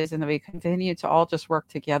acquaintances, and that we continue to all just work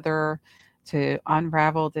together to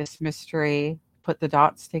unravel this mystery, put the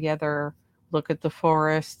dots together, look at the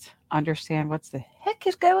forest, understand what's the heck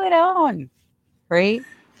is going on, right?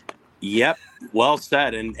 Yep. Well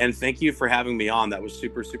said. And thank you for having me on. That was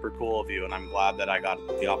super, super cool of you. And I'm glad that I got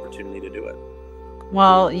the opportunity to do it.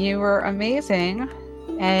 Well, you were amazing.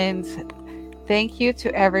 And thank you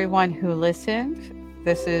to everyone who listened.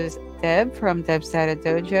 This is Deb from Deb's Data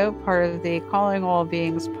Dojo, part of the Calling All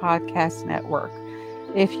Beings podcast network.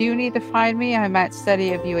 If you need to find me, I'm at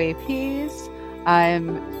Study of UAPs.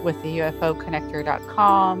 I'm with the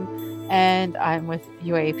UFOconnector.com, and I'm with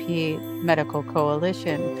UAP Medical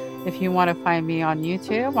Coalition. If you want to find me on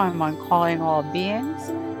YouTube, I'm on Calling All Beings.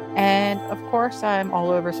 And of course, I'm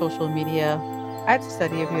all over social media at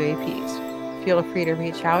Study of UAPs. Feel free to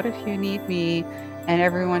reach out if you need me, and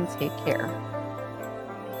everyone take care.